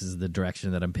 yes, this is the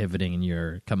direction that I'm pivoting, and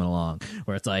you're coming along.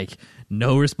 Where it's like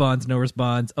no response.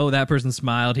 Oh, that person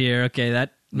smiled here. Okay,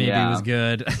 that maybe was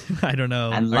good. I don't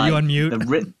know. And Are you on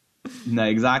mute? No,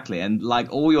 exactly. And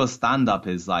like all your stand-up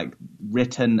is like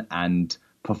written and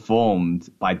performed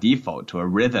by default to a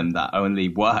rhythm that only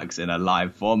works in a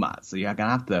live format. So you're going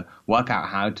to have to work out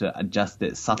how to adjust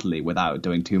it subtly without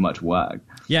doing too much work.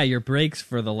 Yeah, your breaks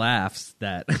for the laughs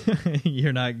that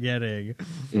you're not getting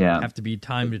have to be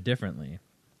timed differently.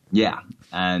 Yeah,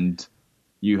 and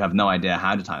you have no idea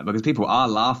how to time it because people are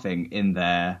laughing in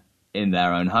their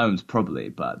own homes probably,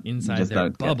 but inside just their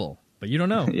bubble. But you don't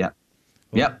know. Yeah.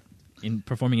 Well, yep. In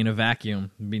performing in a vacuum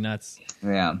would be nuts.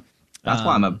 Yeah. That's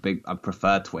why I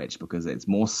prefer Twitch because it's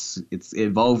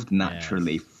evolved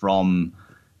naturally from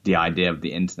the idea of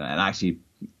the internet. And actually,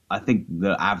 I think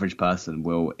the average person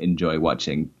will enjoy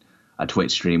watching a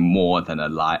Twitch stream more than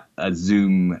a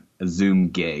Zoom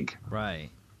gig. Right.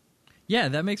 Yeah,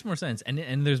 that makes more sense.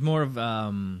 And there's more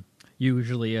of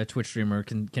usually a Twitch streamer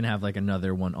can have like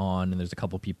another one on, and there's a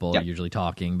couple people usually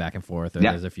talking back and forth, or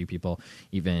there's a few people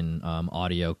even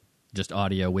audio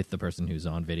with the person who's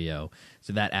on video.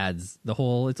 So that adds the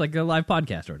whole, it's like a live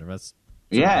podcast or whatever.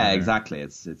 Exactly.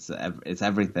 It's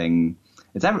everything.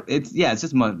 It's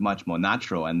just much more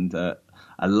natural. And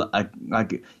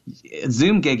like a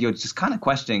Zoom gig, you're just kind of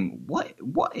questioning why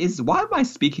am I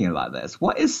speaking like this?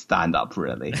 What is stand up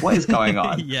really? What is going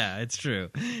on? Yeah, it's true.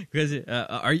 Because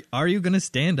are you going to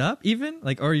stand up even?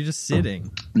 Like, or are you just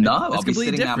sitting? No, I'll be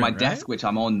sitting at my desk, which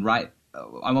I'm on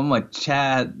I'm on my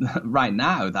chair right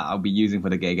now that I'll be using for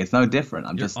the gig. It's no different.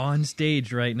 You're just on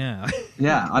stage right now.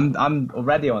 Yeah, I'm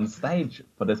already on stage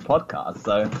for this podcast,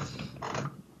 so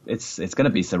it's going to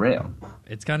be surreal.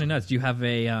 It's kind of nuts. Do you have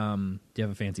a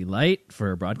fancy light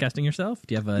for broadcasting yourself?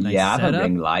 Do you have a nice setup? Yeah, I have a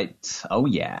ring light. Oh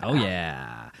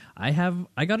yeah.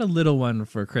 I got a little one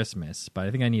for Christmas, but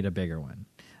I think I need a bigger one.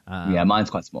 Yeah, mine's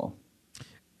quite small.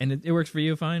 And it works for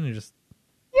you fine? It's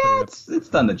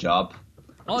done the job.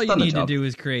 All you need to do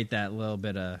is create that little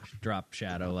bit of drop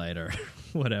shadow light or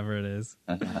whatever it is.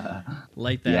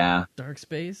 Light that dark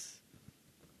space.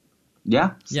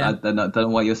 Yeah. I don't know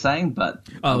what you're saying, but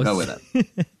I'll go with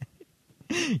it.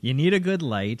 You need a good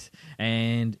light,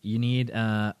 and you need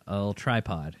a little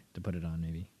tripod to put it on,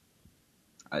 maybe.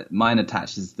 Mine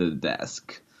attaches to the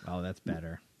desk. Oh, that's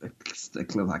better.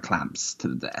 Like little clamps to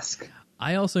the desk.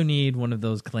 I also need one of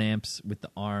those clamps with the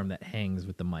arm that hangs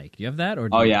with the mic. Do you have that?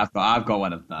 I've got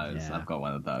one of those. Yeah. I've got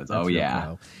one of those. That's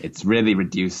it's really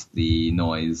reduced the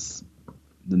noise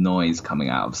coming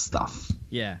out of stuff.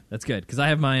 Yeah, that's good because I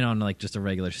have mine on like just a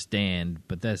regular stand,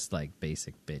 but that's like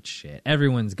basic bitch shit.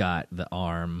 Everyone's got the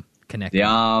arm connected. The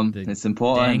arm, it's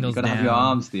important. You gotta have your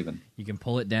arm, Stephen. You can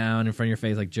pull it down in front of your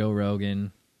face like Joe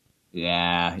Rogan.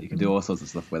 Yeah, you can do all sorts of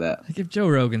stuff with it. Like if Joe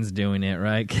Rogan's doing it,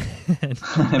 right?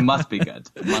 It must be good.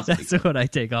 That's what I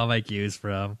take all my cues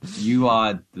from. You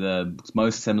are the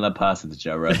most similar person to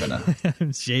Joe Rogan.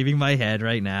 I'm shaving my head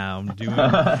right now. I'm doing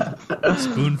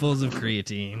spoonfuls of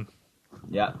creatine.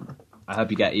 Yeah. I hope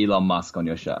you get Elon Musk on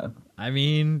your show. I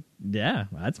mean, yeah,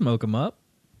 I'd smoke him up.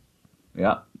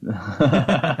 Yeah.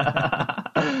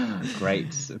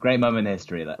 Great moment in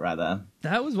history right there.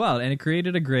 That was wild, and it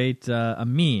created a great a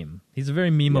meme. He's a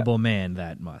very memeable man,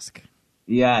 that Musk.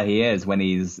 Yeah, he is.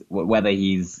 Whether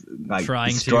he's like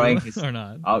trying destroying to or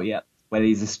not. Oh yeah, whether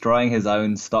he's destroying his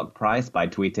own stock price by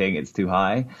tweeting it's too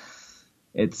high.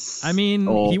 He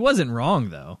wasn't wrong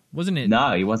though, wasn't it?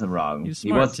 No, he wasn't wrong.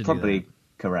 He was probably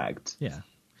correct. Yeah.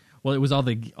 Well, it was all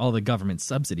the government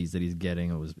subsidies that he's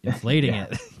getting. It was inflating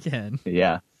it again.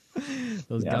 Yeah.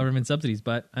 Those government subsidies.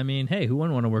 But, I mean, hey, who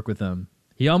wouldn't want to work with him?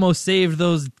 He almost saved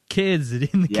those kids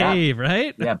in the cave,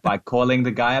 right? Yeah, by calling the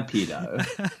guy a pedo.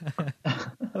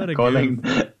 What a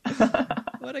goofball.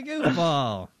 What a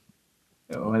goofball.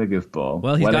 What a goofball.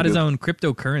 Well, he's got his own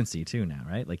cryptocurrency, too, now,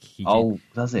 right? Like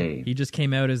does he? He just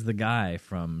came out as the guy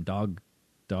from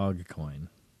Dogecoin.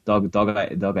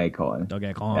 Dogecoin.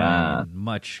 Dogecoin. Yeah.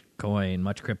 Much coin,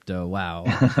 much crypto. Wow.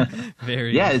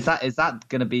 Very. Yeah, is that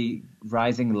going to be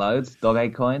rising loads?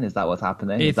 Dogecoin? Is that what's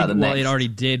happening? Is that the next? It already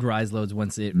did rise loads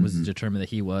once it was determined that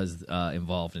he was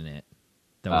involved in it.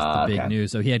 That was the big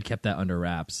news. So he had kept that under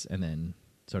wraps, and then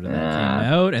sort of that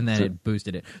came out, and then it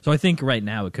boosted it. So I think right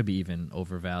now it could be even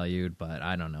overvalued, but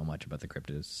I don't know much about the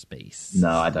crypto space.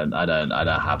 No, I don't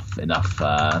have enough.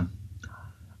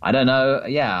 I don't know.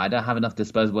 Yeah, I don't have enough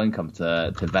disposable income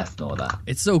to invest in all that.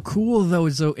 It's so cool, though.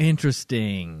 It's so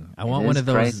interesting. I want one of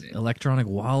those crazy. electronic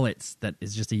wallets that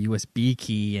is just a USB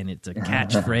key, and it's a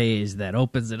catchphrase that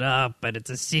opens it up, but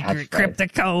it's a secret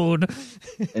cryptic code.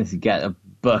 If you get a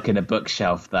book in a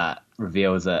bookshelf that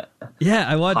reveals it. Yeah,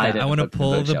 I want Hide that. it I in want to the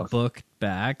pull the bookshelf. book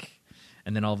back,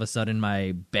 and then all of a sudden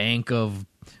my bank of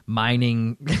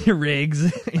mining rigs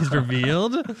is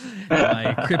revealed.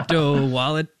 My crypto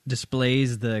wallet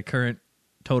displays the current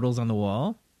totals on the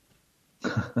wall.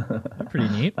 Pretty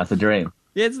neat. That's a dream.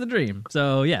 Yeah, it's the dream.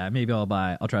 So yeah, maybe I'll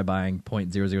try buying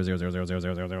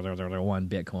 0.000000001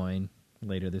 Bitcoin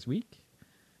later this week.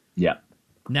 Yeah.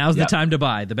 Now's the Yep. time to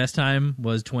buy. The best time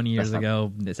was 20 years Best time.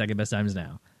 ago. The second best time is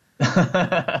now.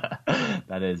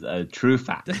 That is a true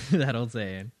fact. That old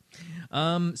saying.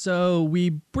 So we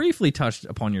briefly touched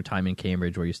upon your time in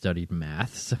Cambridge where you studied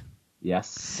maths.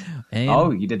 Yes. And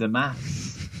Oh, you did the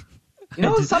maths. You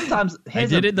know, sometimes I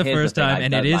did it the first thing I time,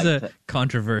 and don't it is like a to-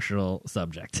 controversial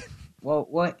subject.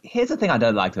 Well, here's the thing I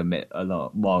don't like to admit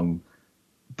among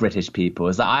British people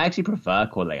is that I actually prefer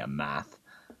calling it math.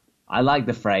 I like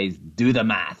the phrase "do the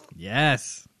math."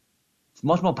 Yes. It's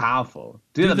much more powerful.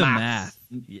 Do the math.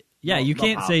 Yeah, Not- you not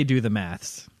can't powerful. say do the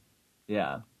maths.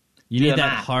 Yeah. You Do need the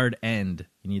that math. hard end.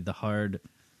 You need the hard.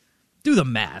 Do the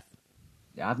math.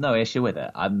 Yeah, I have no issue with it.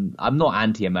 I'm not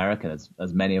anti-American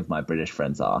as many of my British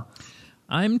friends are.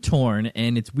 I'm torn,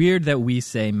 and it's weird that we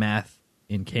say math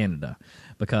in Canada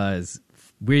because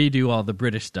we do all the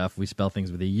British stuff. We spell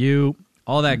things with a U,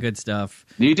 all that good stuff.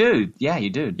 You do. Yeah, you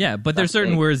do. Yeah, but there's That's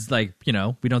certain big. words like,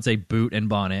 we don't say boot and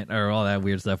bonnet or all that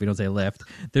weird stuff. We don't say lift.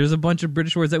 There's a bunch of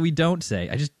British words that we don't say.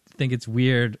 I just think it's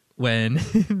weird when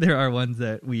there are ones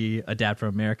that we adapt from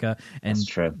America and That's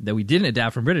true. that we didn't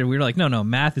adapt from Britain. We were like, no,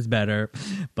 math is better.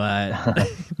 But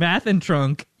math and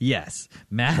trunk, yes.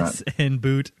 Math and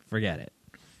boot, forget it.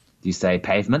 Do you say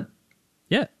pavement?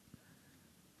 Yeah.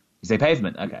 You say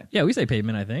pavement? Okay. Yeah, we say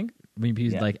pavement, I think. We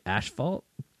use Yeah. like asphalt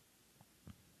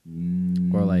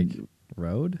or like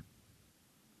road.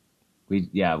 We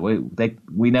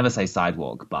never say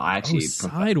sidewalk, but I actually prefer.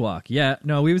 Sidewalk. Yeah,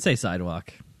 no, we would say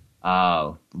sidewalk.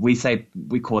 Oh, we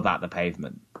call that the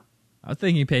pavement. I was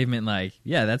thinking pavement like,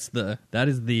 yeah, that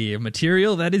is the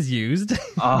material that is used.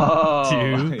 Oh,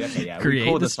 To okay, yeah. create We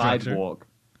call the the structure. sidewalk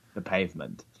the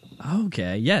pavement.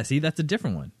 Okay, yeah, see, that's a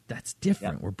different one. That's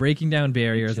different. Yeah. We're breaking down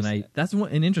barriers, and Interesting. that's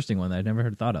an interesting one that I'd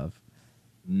never thought of.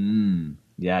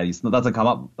 Yeah, it doesn't come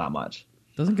up that much.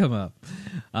 Doesn't come up.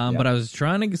 But I was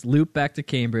trying to loop back to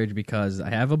Cambridge because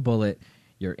I have a bullet.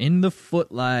 You're in the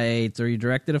Footlights, or you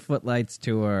directed a Footlights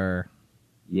tour.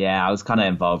 Yeah, I was kind of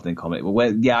involved in comedy.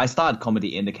 Well, I started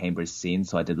comedy in the Cambridge scene,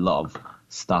 so I did a lot of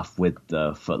stuff with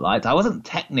the Footlights. I wasn't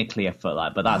technically a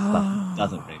Footlight, but that stuff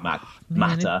doesn't really Man,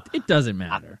 matter. it doesn't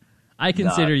matter. I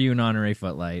consider you an honorary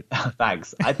Footlight.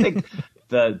 Thanks. I think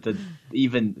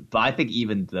even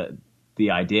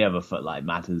the idea of a Footlight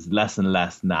matters less and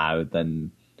less now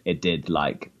than it did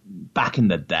like back in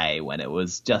the day when it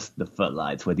was just the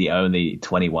Footlights were the only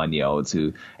 21-year-olds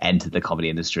who entered the comedy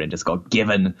industry and just got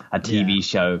given a TV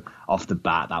show off the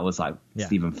bat. That was like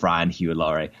Stephen Fry and Hugh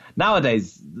Laurie.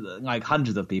 Nowadays, like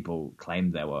hundreds of people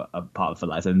claimed they were a part of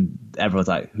Footlights, and everyone's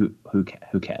like, who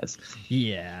cares?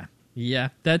 Yeah.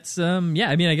 That's I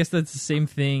mean, I guess that's the same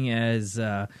thing as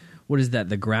what is that?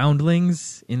 The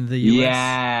Groundlings in the US.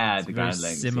 Yeah, It's the a very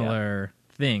Groundlings. similar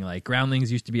thing. Like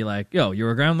Groundlings used to be like, yo,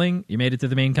 you're a Groundling, you made it to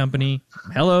the main company.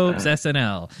 Hello, it's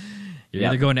SNL. You're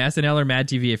either going to SNL or Mad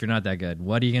TV if you're not that good.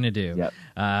 What are you gonna do? Yep.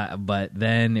 But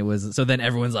then then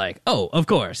everyone's like, oh, of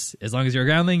course, as long as you're a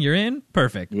Groundling, you're in.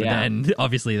 Perfect. Yeah. But then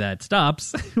obviously that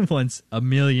stops once 1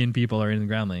 million people are in the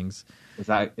Groundlings. Is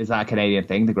that a Canadian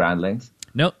thing, the Groundlings?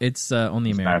 No, it's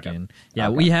only American. Yeah,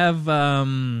 Okay. we have.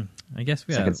 I guess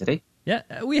we Second have. City?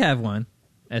 Yeah, we have one.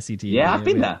 SCT. Yeah, I've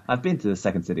been there. I've been to the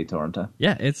Second City, Toronto.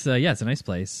 Yeah, it's a nice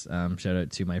place. Shout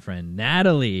out to my friend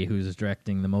Natalie, who's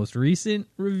directing the most recent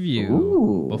review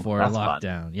Ooh, before that's fun.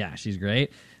 lockdown. Yeah, she's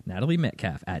great. Natalie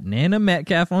Metcalf at Nana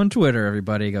Metcalf on Twitter.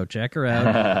 Everybody, go check her out.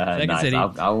 Second Nice. City.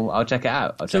 I'll check it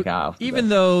out. Check it out. after Even this.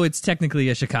 though it's technically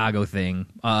a Chicago thing,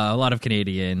 a lot of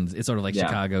Canadians, it's sort of like Yeah.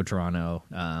 Chicago, Toronto,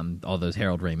 all those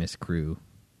Harold Ramis crew,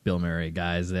 Bill Murray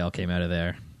guys, they all came out of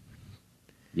there.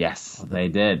 Yes, they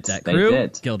did. That They crew,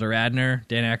 did. Gilda Radner,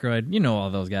 Dan Aykroyd, you know all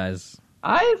those guys.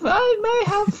 I may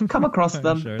have come across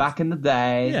them Sure. back in the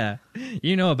day. Yeah,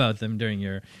 you know about them during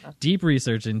your deep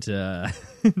research into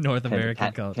North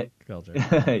American culture.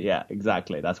 Yeah,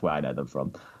 exactly. That's where I know them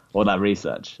from. All that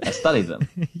research. I studied them.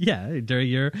 Yeah, during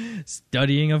your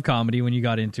studying of comedy, when you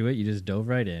got into it, you just dove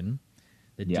right in.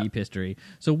 The Yeah. deep history.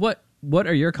 So what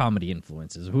are your comedy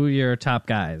influences? Who are your top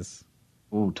guys?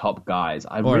 Ooh, top guys.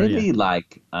 I Or, really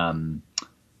like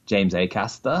James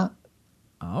Acaster.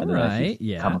 All don't know if right, you've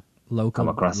yeah, come local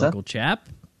across it. chap.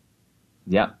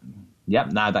 Yep.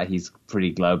 Now that he's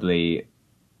pretty globally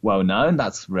well known,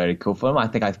 that's really cool for him. I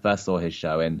think I first saw his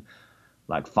show in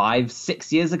like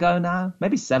 5-6 years ago now,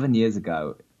 maybe 7 years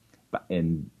ago, but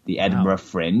in the Edinburgh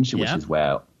Fringe, which Yeah. is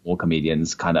where all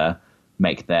comedians kind of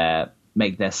make their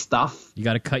stuff. You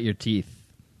got to cut your teeth.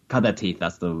 Cut their teeth.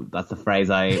 That's the phrase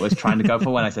I was trying to go for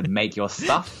when I said make your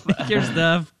stuff. Make your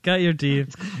stuff, cut your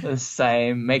teeth. The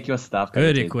same. Make your stuff. cut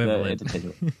Good your teeth.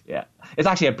 equivalent. Yeah, it's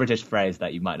actually a British phrase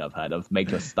that you might not have heard of.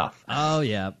 Make your stuff. Oh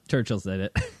yeah, Churchill said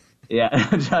it. Yeah,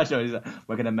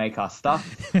 we're gonna make our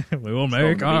stuff. We will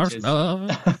make our beaches.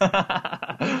 stuff.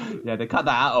 Yeah, they cut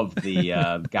that out of the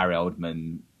Gary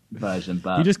Oldman version,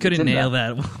 but You just it's couldn't in nail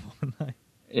there. that one night.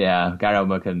 Yeah, Gary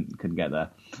Oldman couldn't get there.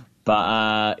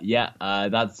 But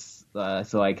that's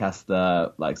so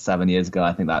Acaster like 7 years ago.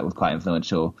 I think that was quite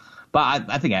influential. But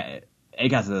I think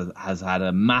Acaster has had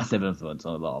a massive influence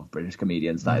on a lot of British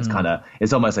comedians. That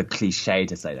it's almost a cliche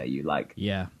to say that you like.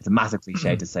 Yeah, It's a massive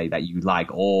cliche to say that you like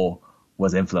or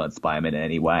was influenced by him in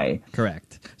any way.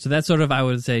 correct. So that's sort of, I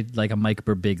would say, like a Mike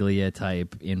Birbiglia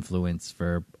type influence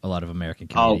for a lot of American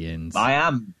comedians. I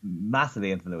am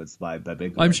massively influenced by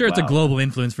Birbiglia. I'm sure as it's a well. global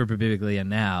influence for Birbiglia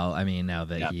now. I mean, now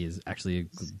that he is actually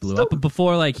blew up. But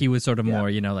before, like, he was sort of more,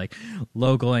 like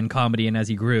local and comedy. And as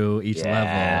he grew each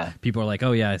level, people are like,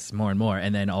 oh, yeah, it's more and more.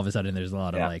 And then all of a sudden, there's a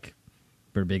lot of like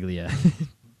Birbiglia.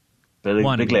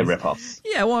 Birbiglia ripoffs.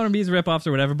 Yeah, wannabes, ripoffs,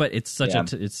 or whatever. But it's such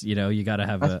it's you got to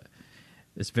have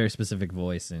this very specific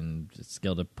voice and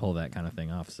skill to pull that kind of thing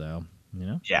off. So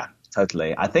Yeah,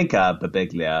 totally. I think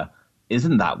Birbiglia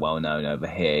isn't that well known over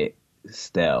here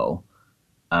still.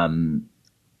 I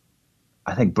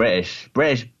think British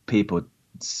people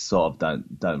sort of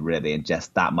don't really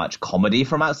ingest that much comedy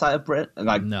from outside of Britain,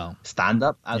 like stand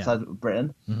up outside of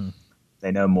Britain. Mm-hmm.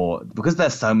 They know more because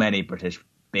there's so many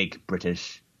big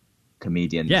British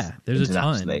comedians. Yeah, there's a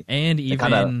ton, and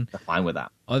even they're fine with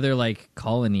that. Other like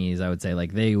colonies, I would say,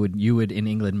 like you would in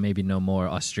England maybe know more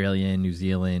Australian, New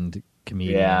Zealand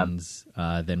comedians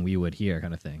than we would here,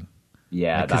 kind of thing.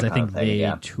 Yeah, because I think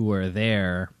they tour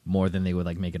there more than they would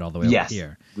like make it all the way over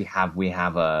here. We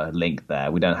have a link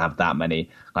there. We don't have that many.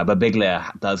 Like,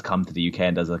 Birbiglia does come to the UK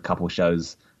and does a couple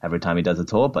shows every time he does a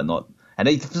tour, but not. And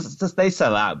they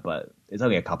sell out, but it's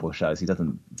only a couple of shows. He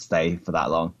doesn't stay for that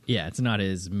long. Yeah, it's not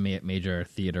his major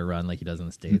theater run like he does in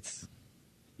the States.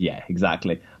 Yeah,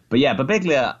 exactly. But yeah,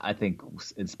 Birbiglia, I think,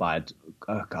 inspired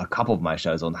a couple of my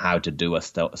shows on how to do a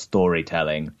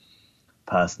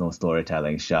personal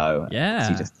storytelling show. Yeah.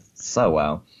 He just does so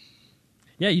well.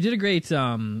 Yeah, you did a great.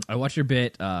 I watched your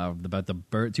bit about the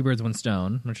two birds, one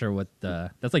stone. I'm not sure what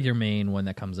that's like your main one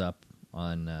that comes up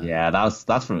on. Yeah,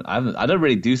 that's from. I don't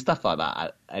really do stuff like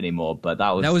that anymore, but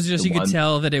that was just you could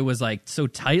tell that it was like so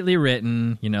tightly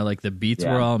written. Like the beats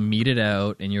were all meted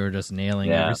out, and you were just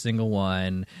nailing every single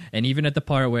one. And even at the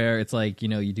part where it's like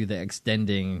you do the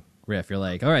extending riff, you're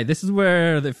like, all right, this is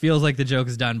where it feels like the joke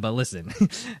is done, but listen,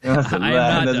 there's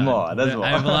more. I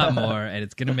have a lot more, and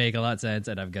it's gonna make a lot of sense,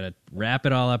 and I've got to wrap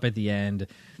it all up at the end,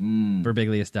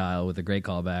 Birbiglia style, with a great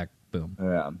callback. Boom.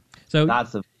 Yeah. So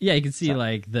you can see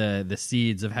like the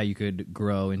seeds of how you could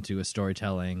grow into a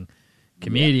storytelling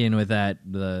comedian with that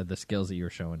the skills that you were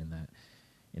showing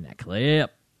in that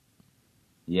clip.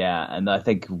 Yeah, and I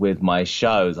think with my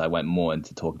shows, I went more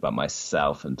into talking about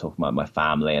myself and talking about my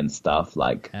family and stuff.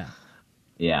 Like, and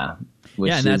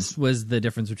that was the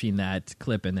difference between that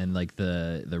clip and then like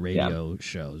the radio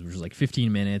shows, which was like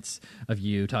 15 minutes of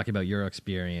you talking about your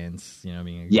experience.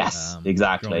 Yes,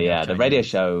 exactly. Yeah, the radio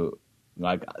show.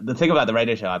 Like, the thing about the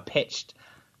radio show, I pitched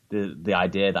the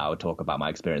idea that I would talk about my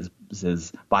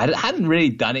experiences, but I hadn't really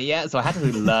done it yet, so I had to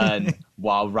learn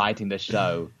while writing the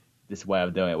show this way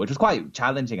of doing it, which was quite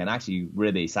challenging and actually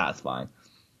really satisfying.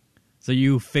 So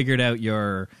you figured out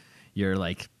your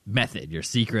like method, your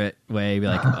secret way. Be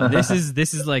like, oh, this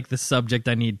is like the subject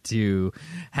I need to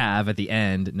have at the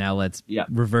end. Now let's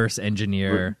reverse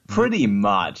engineer. Pretty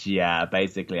much, yeah.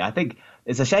 Basically, I think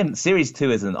it's a shame Series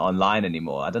 2 isn't online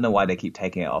anymore. I don't know why they keep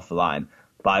taking it offline.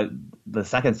 But the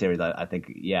second series, I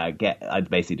think, I'd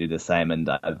basically do the same, and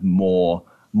I've more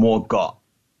got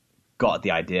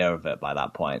the idea of it by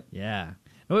that point. Yeah.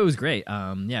 Oh, it was great.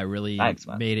 Really Thanks,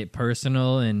 man. Made it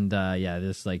personal, and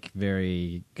this like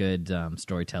very good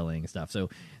storytelling stuff. So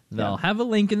they'll have a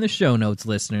link in the show notes,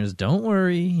 listeners. Don't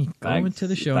worry. Go into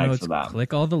the show notes,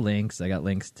 click all the links. I got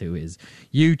links to his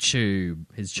YouTube,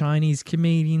 his Chinese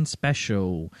comedian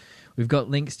special. We've got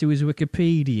links to his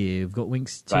Wikipedia. We've got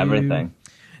links to everything.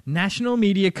 National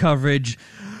media coverage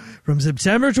from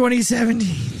September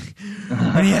 2017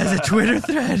 when he has a Twitter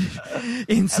thread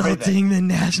insulting the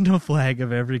national flag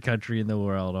of every country in the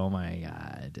world. Oh my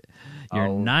God. Your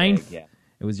ninth. Yeah.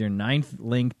 It was your 9th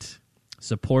linked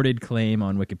supported claim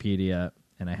on Wikipedia,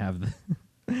 and I have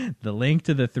the link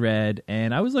to the thread,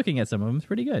 and I was looking at some of them. It's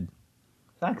pretty good.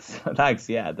 Thanks.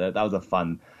 Yeah, that was a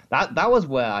fun. That was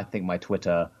where I think my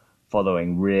Twitter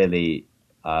following really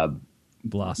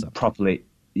blossomed properly.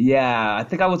 Yeah, I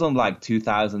think I was on like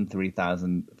 2,000,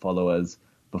 3,000 followers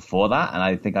before that, and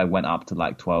I think I went up to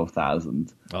like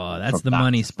 12,000. Oh, that's the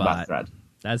money spot.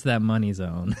 That's that money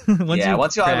zone. once you're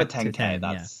over 10K,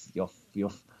 that's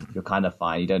you're kind of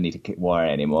fine. You don't need to worry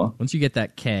anymore. Once you get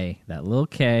that K, that little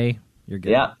K, you're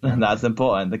good. Yeah, that's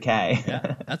important. The K.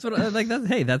 Yeah, that's what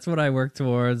that's what I work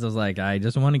towards. I was like, I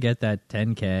just want to get that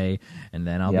 10K, and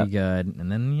then I'll be good.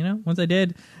 And then once I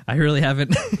did, I really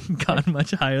haven't gone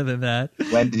much higher than that.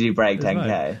 When did you break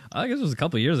 10K? I guess it was a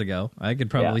couple years ago. I could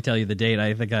probably tell you the date.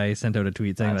 I think I sent out a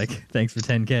tweet saying thanks for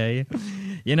 10K.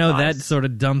 That sort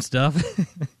of dumb stuff.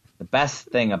 The best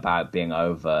thing about being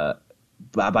over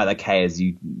by the K is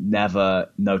you never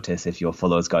notice if your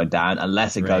followers go down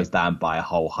unless it goes down by a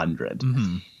whole 100.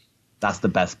 Mm-hmm. That's the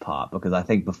best part, because I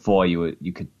think before you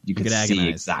could see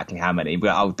exactly how many. You'd be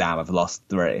like, oh damn, I've lost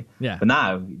 3. Yeah. But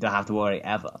now you don't have to worry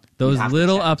ever. Those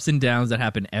little ups and downs that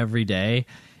happen every day,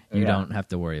 you don't have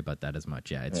to worry about that as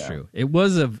much. Yeah, it's true. It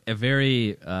was a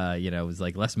very it was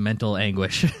like less mental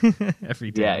anguish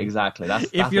every day. Yeah, exactly. That's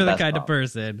if you're the kind part. of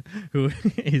person who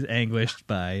is anguished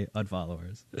by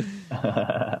unfollowers.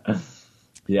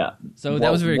 Yeah. So that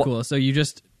was very cool. So you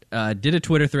just did a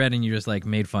Twitter thread and you just like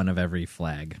made fun of every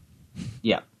flag.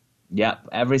 Yeah. Yep,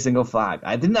 every single flag.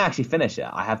 I didn't actually finish it.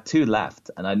 I have 2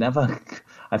 left, and I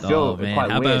feel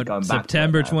quite weird going back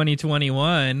September to it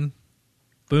 2021.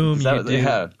 Boom, you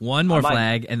do one more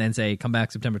flag and then say, come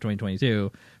back September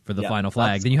 2022 for the final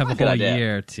flag. Then you have a whole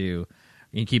year to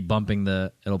it'll keep bumping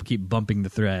the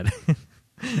thread.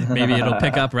 Maybe it'll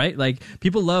pick up, right? Like,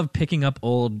 people love picking up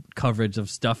old coverage of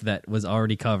stuff that was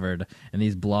already covered, and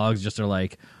these blogs just are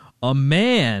like, a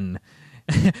man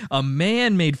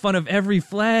made fun of every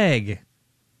flag.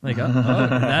 Like, is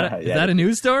that a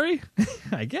news story?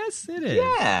 I guess it is.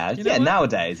 Yeah,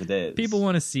 nowadays it is. People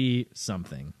want to see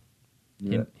something.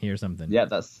 Hear something. Yeah,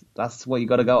 that's what you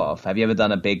got to go off. Have you ever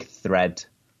done a big thread?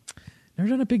 Never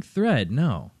done a big thread,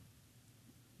 no.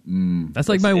 That's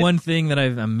like my one thing that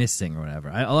I'm missing or whatever.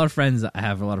 I have a lot of friends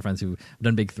who have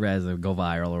done big threads that go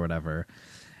viral or whatever.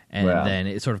 And then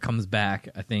it sort of comes back.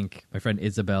 I think my friend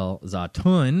Isabel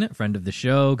Zatun, friend of the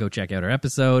show, go check out her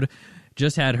episode,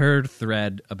 just had her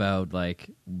thread about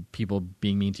like people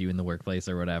being mean to you in the workplace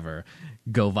or whatever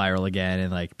go viral again,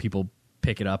 and like people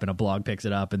pick it up and a blog picks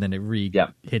it up, and then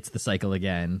it hits the cycle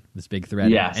again, this big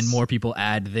thread, and more people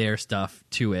add their stuff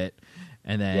to it,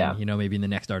 and then maybe in the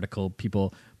next article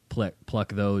people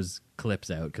pluck those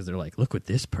clips out because they're like, look what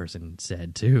this person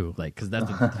said too, like, because that's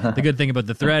the good thing about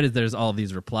the thread is there's all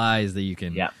these replies that you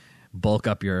can bulk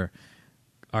up your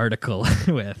article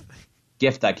with.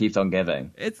 Gift that keeps on giving.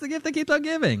 It's the gift that keeps on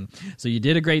giving. So you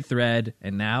did a great thread,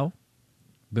 and now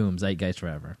boom, zeitgeist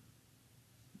forever.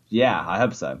 Yeah, I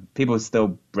hope so. People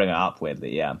still bring it up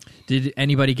weirdly, yeah. Did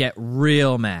anybody get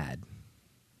real mad?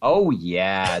 Oh,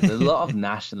 yeah. There's a lot of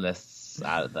nationalists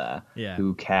out there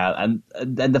who care. And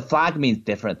the flag means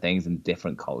different things in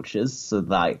different cultures. So,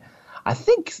 like, I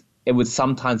think it would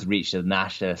sometimes reach the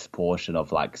nationalist portion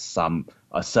of, like,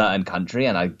 a certain country.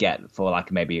 And I get, for,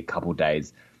 like, maybe a couple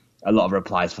days, a lot of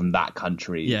replies from that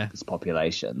country's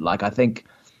population. Like, I think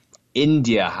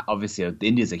India, obviously,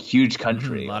 India's a huge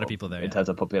country. A lot of people there. In terms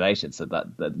of population, so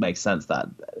that makes sense.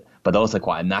 But also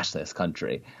quite a nationalist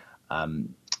country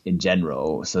in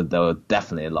general. So there were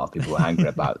definitely a lot of people who were angry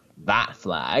about that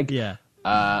flag. Yeah.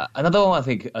 Another one, I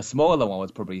think, a smaller one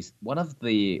was probably one of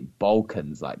the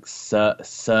Balkans, like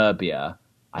Serbia,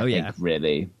 I think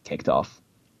really kicked off.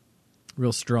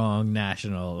 Real strong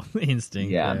national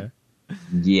instinct there.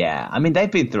 Yeah. I mean,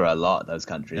 they've been through a lot, those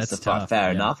countries. That's so tough,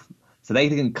 fair enough. So they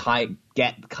can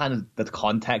get kind of the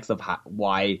context of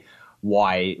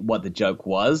what the joke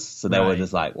was. So they were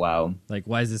just like, well, like,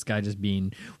 why is this guy just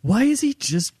being? Why is he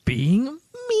just being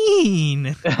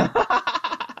mean?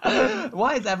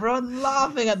 Why is everyone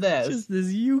laughing at this? Just this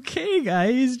UK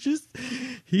guy. He's just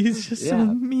so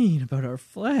mean about our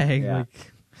flag. Yeah.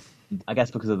 Like, I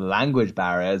guess because of the language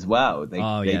barrier as well.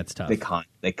 It's tough.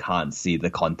 They can't see the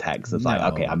context. It's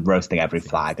like, okay, I'm roasting every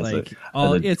flag.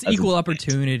 It's equal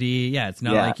opportunity. Yeah, it's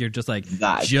not like you're just like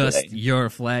just your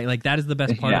flag. Like, that is the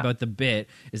best part about the bit,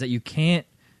 is that you can't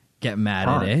get mad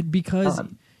at it because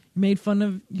you made fun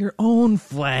of your own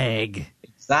flag.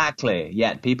 Exactly.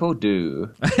 Yet people do.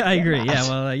 I agree. Yeah.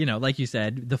 Well, like you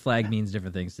said, the flag means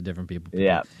different things to different people.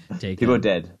 Yeah. People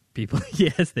did. People,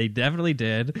 yes, they definitely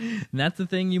did. And that's the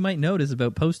thing you might notice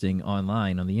about posting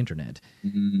online on the internet.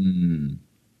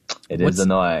 It is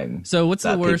annoying. So, what's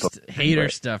the worst hater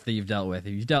stuff that you've dealt with?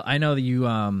 I know that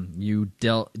you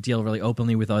deal really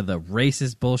openly with all the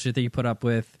racist bullshit that you put up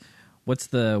with. What's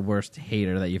the worst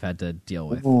hater that you've had to deal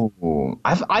with? Ooh.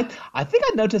 I think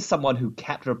I noticed someone who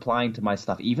kept replying to my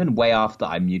stuff even way after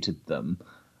I muted them.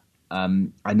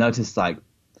 I noticed they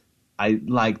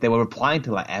were replying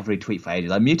to every tweet for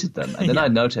ages. I muted them, and then I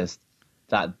noticed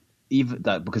that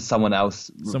because someone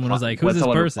was like, "Who's this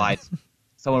person?"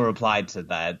 Someone replied to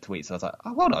their tweet, so I was like,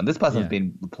 "Oh, hold on, this person's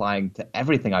been replying to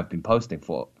everything I've been posting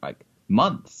for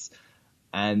months,"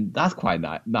 and that's quite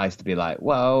nice to be like,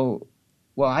 well,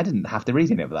 I didn't have to read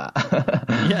any of that.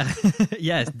 Yeah.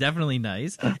 Yes, definitely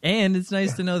nice. And it's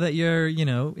nice to know that you're,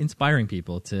 inspiring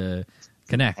people to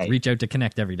connect, reach out to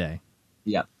connect every day.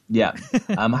 Yeah. Yeah.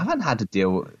 I haven't had to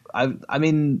deal I've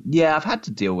had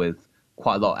to deal with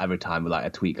quite a lot every time a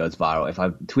tweet goes viral. If I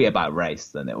tweet about race,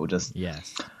 then it will just...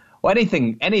 Yes. Well,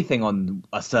 anything on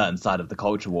a certain side of the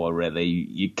culture war, really,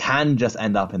 you can just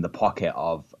end up in the pocket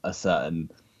of a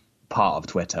certain part of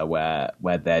Twitter where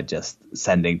they're just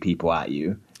sending people at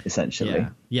you, essentially. Yeah.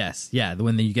 Yes. Yeah.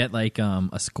 When you get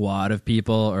a squad of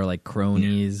people or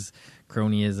cronyism,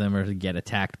 or get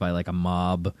attacked by a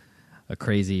mob, a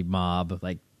crazy mob,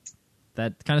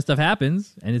 that kind of stuff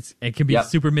happens, and it can be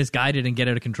super misguided and get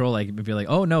out of control. It'd be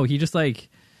oh no, he just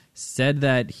said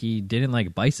that he didn't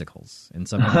like bicycles, and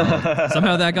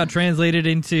somehow that got translated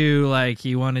into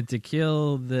he wanted to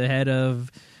kill the head of...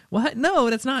 What? No,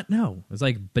 that's not. No, it's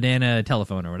banana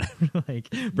telephone or whatever.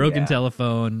 Broken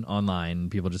telephone online.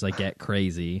 People just get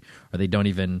crazy, or they don't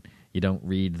even. You don't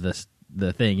read the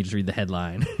thing. You just read the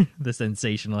headline, the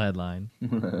sensational headline.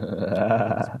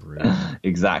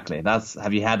 Exactly.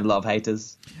 Have you had a lot of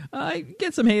haters? I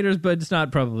get some haters, but it's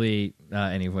not probably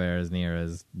anywhere as near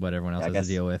as what everyone else has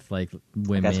to deal with,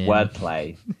 women. I guess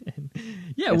wordplay.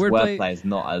 Yeah, wordplay is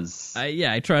not as...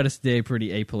 I try to stay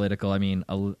pretty apolitical. I mean,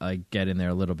 I get in there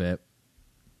a little bit.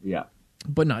 Yeah.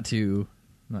 But not too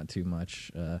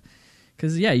much.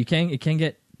 Because, it can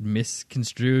get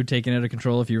misconstrued, taken out of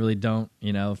control if you really don't,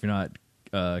 if you're not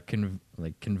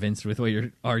convinced with what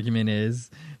your argument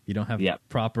is. You don't have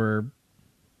proper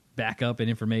backup and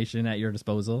information at your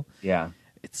disposal. Yeah.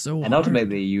 It's so hard. And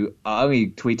ultimately, you are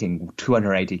only tweeting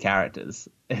 280 characters.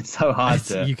 It's so hard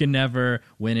to... You can never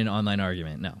win an online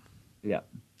argument, no. Yeah.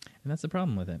 And that's the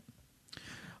problem with it.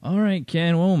 All right,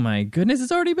 Ken. Oh, my goodness.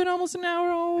 It's already been almost an hour.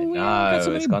 Oh, we got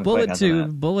so many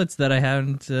bullets that I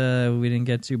haven't... we didn't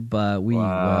get to, but we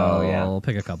will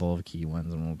pick a couple of key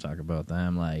ones, and we'll talk about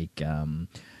them.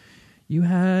 You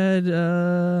had...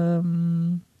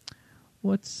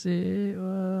 what's it?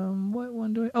 What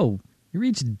one do I... Oh, you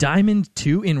reached Diamond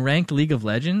 2 in ranked League of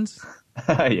Legends?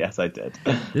 Yes, I did.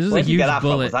 This is a huge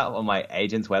bullet. Was that on my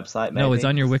agent's website, maybe? No, it's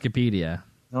on your Wikipedia.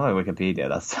 Oh, my Wikipedia.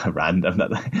 That's so random that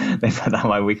they put that on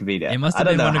my Wikipedia. It must have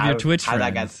been one of your Twitch friends. How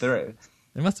that gets through.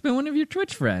 It must have been one of your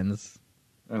Twitch friends.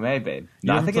 Or maybe.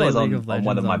 No, I think it was on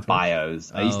one of my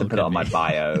bios. I used to put it on my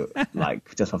bio,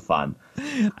 just for fun.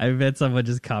 I bet someone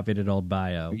just copied an old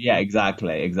bio. Yeah,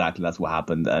 exactly. That's what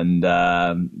happened. And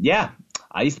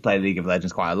I used to play League of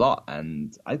Legends quite a lot,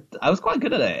 and I was quite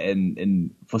good at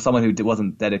it for someone who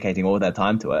wasn't dedicating all their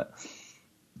time to it.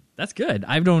 That's good.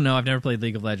 I don't know. I've never played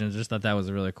League of Legends. I just thought that was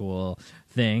a really cool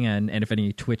thing. And if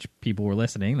any Twitch people were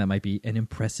listening, that might be an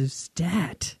impressive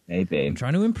stat. Maybe. I'm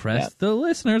trying to impress the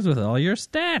listeners with all your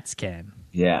stats, Ken.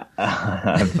 Yeah.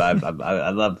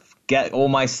 I love... Get all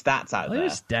my stats out there. All your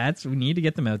stats. We need to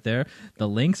get them out there. The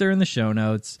links are in the show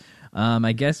notes.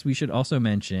 I guess we should also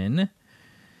mention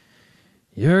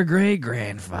your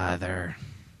great-grandfather.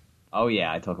 Oh,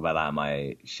 yeah. I talk about that on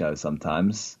my show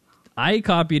sometimes. I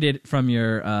copied it from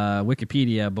your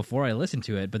Wikipedia before I listened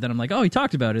to it, but then I'm like, oh, he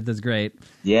talked about it. That's great.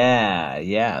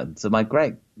 Yeah. So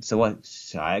what,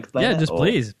 should I explain it? Yeah, just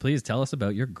please tell us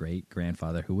about your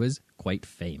great-grandfather, who was quite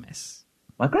famous.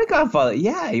 My great-grandfather,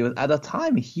 he was, at the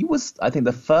time, he was, I think,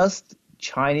 the first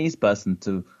Chinese person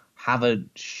to have a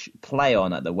play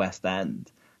on at the West End.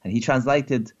 And he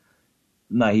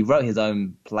wrote his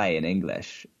own play in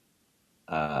English.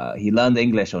 He learned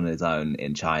English on his own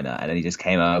in China, and then he just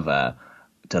came over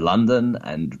to London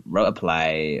and wrote a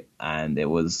play, and it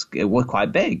was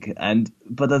quite big.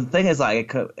 But the thing is,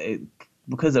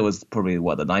 because it was probably the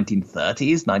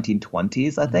 1930s,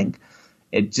 1920s, I think,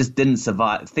 it just didn't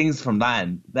survive. Things from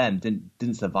then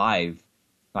didn't survive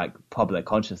public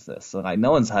consciousness. So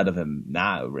no one's heard of him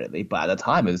now, really. But at the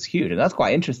time, it was huge, and that's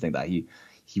quite interesting that he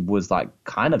he was like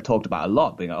kind of talked about a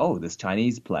lot, being like, oh, this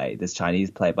Chinese play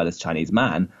by this Chinese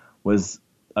man was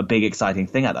a big exciting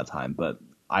thing at that time. But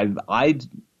I've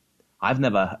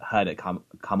never heard it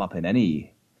come up in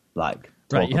any like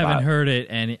talk right. You haven't about. heard it,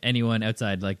 and anyone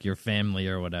outside like your family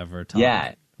or whatever talk,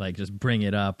 Yeah. like just bring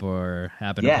it up or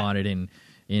happen upon it in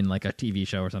like a TV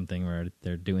show or something where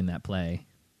they're doing that play.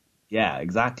 Yeah,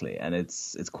 exactly. And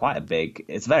it's quite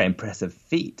it's a very impressive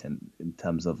feat in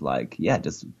terms of like,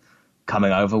 just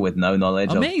coming over with no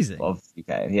knowledge of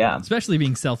UK. Yeah. Especially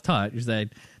being self-taught. You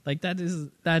said, like,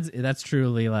 that's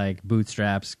truly like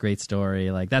bootstraps, great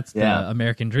story. Like, that's the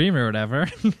American dream or whatever.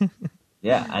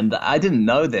 Yeah. And I didn't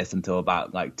know this until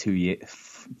about like 3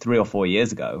 or 4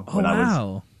 years ago when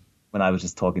I was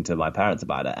just talking to my parents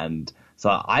about it. And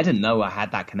so I didn't know I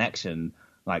had that connection,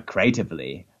 like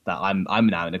creatively, that I'm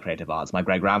now in the creative arts. My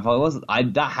great grandfather was.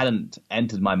 That hadn't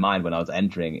entered my mind when I was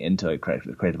entering into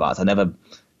creative arts. I never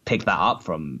picked that up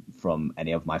from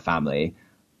any of my family,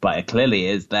 but it clearly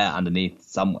is there underneath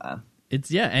somewhere.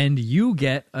 And you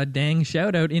get a dang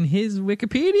shout out in his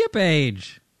Wikipedia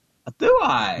page. Do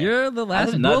I? You're the last. I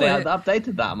didn't know they had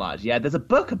updated that much. Yeah, there's a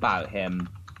book about him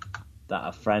that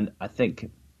a friend, I think,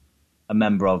 a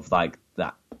member of like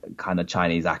that kind of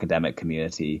Chinese academic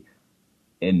community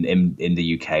in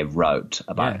the UK wrote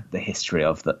about the history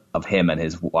of him and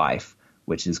his wife,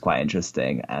 which is quite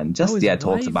interesting, and just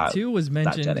talks about too was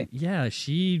mentioned. That Jenny. Yeah,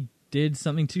 she did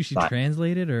something too. She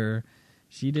translated or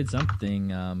she did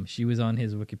something. She was on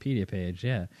his Wikipedia page.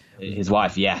 Yeah, his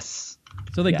wife. Yes.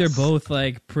 So like they're both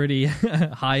like pretty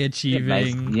high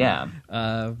achieving.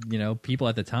 People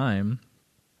at the time.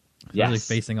 Really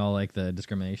facing all like the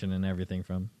discrimination and everything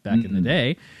from back in the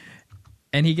day.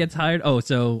 And he gets hired. Oh,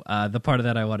 so the part of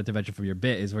that I wanted to mention from your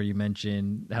bit is where you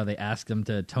mentioned how they asked him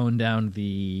to tone down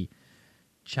the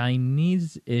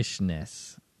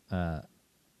Chinese-ishness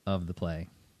of the play.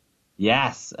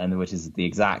 Yes, and which is the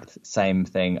exact same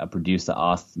thing a producer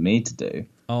asked me to do.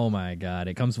 Oh my God,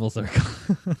 it comes full circle.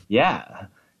 Yeah.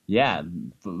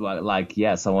 Like,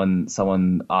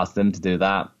 someone asked them to do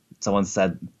that.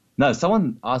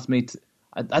 Someone asked me to.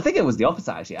 I think it was the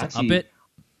opposite, actually. Up it?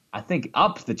 I think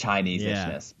up the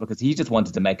Chinese-ishness, because he just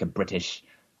wanted to make an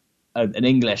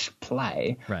English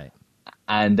play. Right.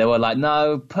 And they were like,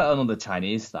 no, put on all the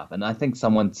Chinese stuff. And I think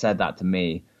someone said that to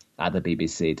me at the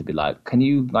BBC to be like, can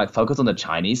you like focus on the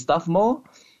Chinese stuff more?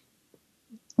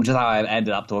 Which is how I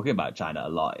ended up talking about China a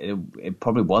lot. It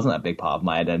probably wasn't a big part of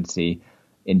my identity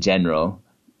in general.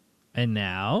 And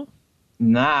now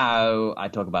I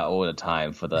talk about it all the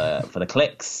time for the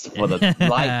clicks, for the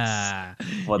likes,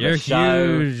 for the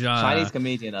show. Huge, Chinese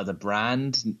comedian as a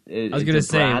brand. I was going to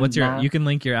say, you can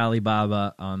link your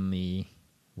Alibaba on the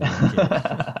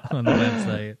on the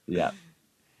website. Yeah.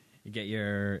 You get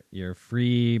your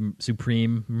free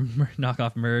Supreme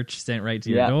knockoff merch sent right to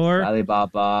your door.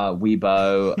 Alibaba,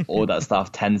 Weibo, all that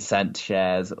stuff, 10-cent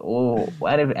shares,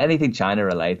 anything China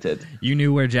related. You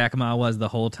knew where Jack Ma was the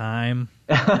whole time.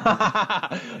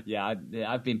 I've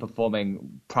been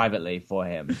performing privately for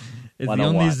him. It's the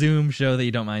only Zoom show that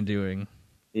you don't mind doing.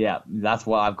 Yeah, that's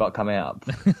what I've got coming up.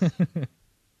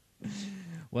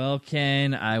 Well,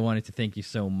 Ken, I wanted to thank you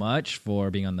so much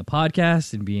for being on the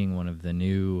podcast and being one of the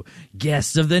new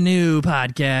guests of the new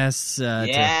podcasts.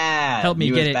 To help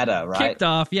me get it better, right? Kicked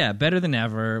off. Yeah, better than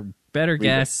ever. Better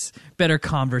guests, better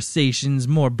conversations,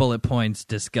 more bullet points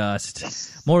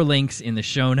discussed, more links in the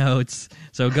show notes.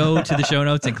 So go to the show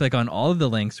notes and click on all of the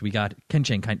links. We got Ken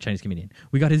Cheng, Chinese comedian.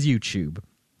 We got his YouTube.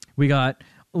 We got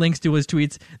links to his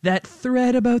tweets. That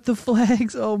thread about the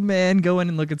flags. Oh, man. Go in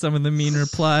and look at some of the mean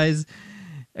replies.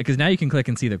 Because now you can click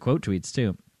and see the quote tweets,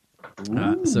 too.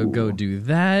 So go do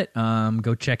that.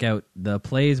 Go check out the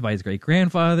plays by his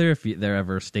great-grandfather if they're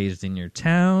ever staged in your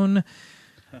town.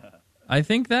 I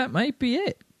think that might be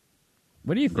it.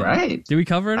 What do you think? Great. Did we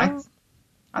cover it all?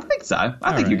 I think so.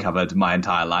 I think you covered my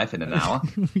entire life in an hour.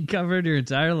 We covered your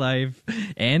entire life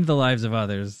and the lives of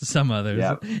others, some others,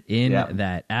 in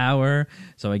that hour.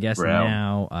 So I guess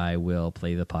now I will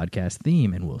play the podcast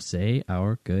theme and we'll say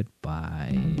our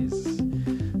goodbyes.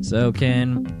 So,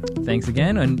 Ken, thanks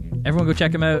again. And everyone go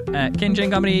check him out at Ken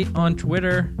Cheng Comedy on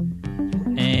Twitter.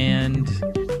 And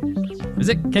is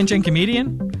it Ken Cheng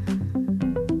Comedian?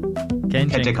 Ken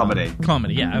Cheng Comedy.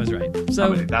 Comedy, yeah, I was right.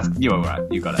 So you were right.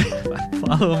 You got it.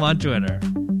 Follow him on Twitter.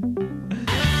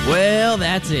 Well,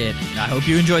 that's it. I hope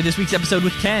you enjoyed this week's episode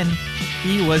with Ken.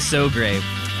 He was so great.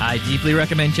 I deeply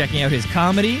recommend checking out his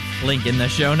comedy. Link in the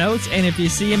show notes. And if you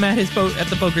see him at at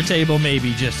the poker table,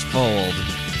 maybe just fold.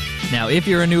 Now, if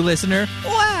you're a new listener,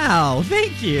 wow,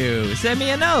 thank you. Send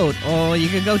me a note. Or you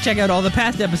can go check out all the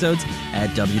past episodes at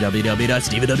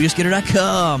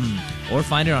www.stephenwskinner.com. or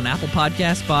find it on Apple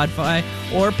Podcasts, Spotify,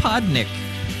 or Podnick.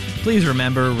 Please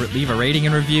remember, leave a rating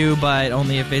and review, but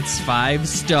only if it's 5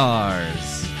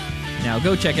 stars. Now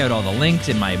go check out all the links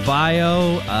in my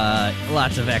bio,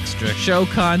 lots of extra show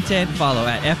content. Follow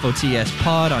at FOTS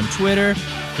Pod on Twitter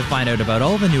to find out about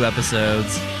all the new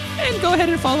episodes. And go ahead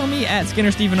and follow me at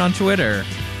Skinner Steven on Twitter.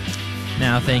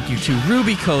 Now, thank you to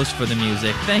Ruby Coast for the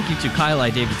music. Thank you to Kyle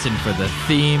I. Davidson for the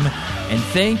theme. And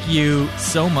thank you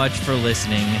so much for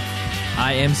listening.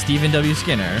 I am Stephen W.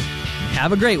 Skinner.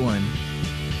 Have a great one.